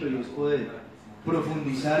bonito y es poder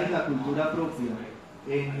profundizar en la cultura propia,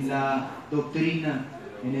 en la doctrina,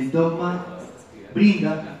 en el dogma,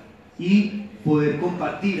 brinda, y poder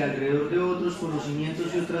compartir alrededor de otros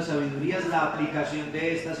conocimientos y otras sabidurías la aplicación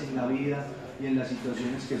de estas en la vida y en las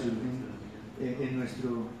situaciones que surgen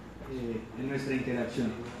en nuestra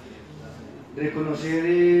interacción.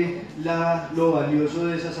 Reconocer lo valioso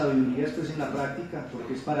de esas sabidurías pues en la práctica,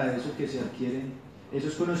 porque es para eso que se adquieren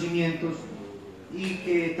esos conocimientos, y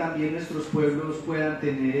que también nuestros pueblos puedan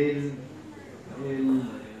tener el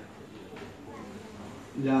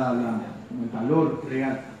valor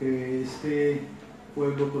real, que este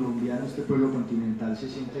pueblo colombiano, este pueblo continental se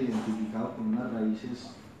siente identificado con unas raíces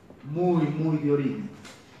muy, muy de origen.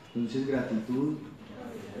 Entonces, gratitud,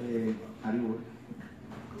 Aribol.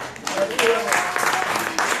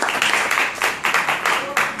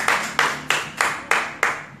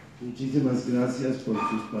 Muchísimas gracias por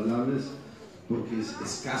tus palabras, porque es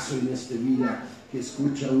escaso en esta vida que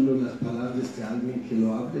escucha uno las palabras de alguien que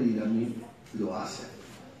lo habla y a mí lo hace.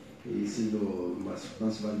 Y es lo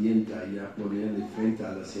más valiente allá ponerle frente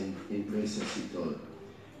a las empresas y todo.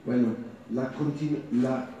 Bueno, la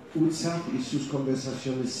UDSA y sus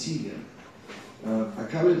conversaciones siguen.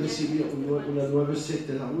 Acabo de recibir una nueva set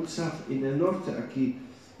de la UDSA en el norte, aquí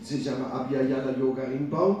se llama Abhyayana Yoga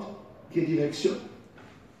Inbound. ¿Qué dirección?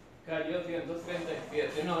 Calle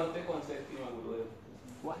 237 Norte con séptima Gurudeva.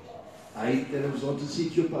 Ahí tenemos otro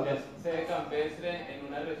sitio para... Sede campestre en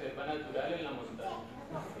una reserva natural en la montaña.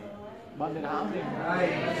 Cuando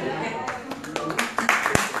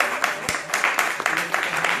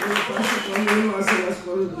uno hace las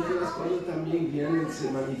cosas también vienen,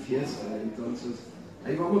 se manifiestan. Entonces,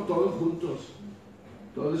 ahí vamos todos juntos,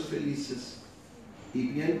 todos felices y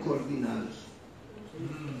bien coordinados.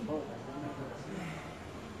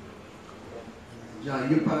 Ya,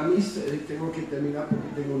 yo para mí tengo que terminar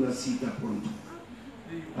porque tengo una cita pronto.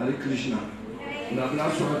 Hare Krishna. Un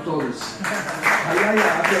abrazo a todos.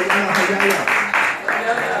 Hayaya, hayaya.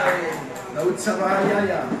 La UDSA va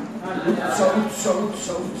hayaya.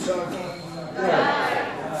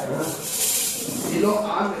 Y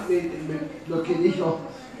lo que dijo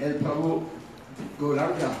el Prabhu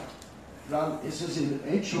Goranga, eso es el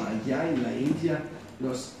hecho allá en la India.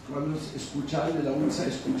 Cuando escucharon de la UDSA,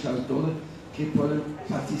 escucharon todo, que pueden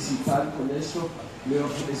participar con eso. Me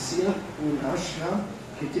ofrecían un ashram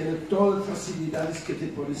que tiene todas las facilidades que te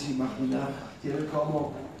puedes imaginar. Tiene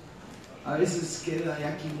como, a veces quedan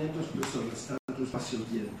allá 500 personas, tanto espacio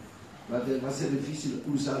tienen. Va a ser difícil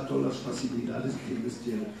usar todas las facilidades que ellos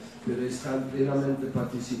tienen, pero están plenamente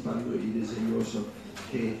participando y deseoso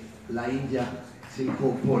que la India se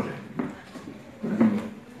incorpore.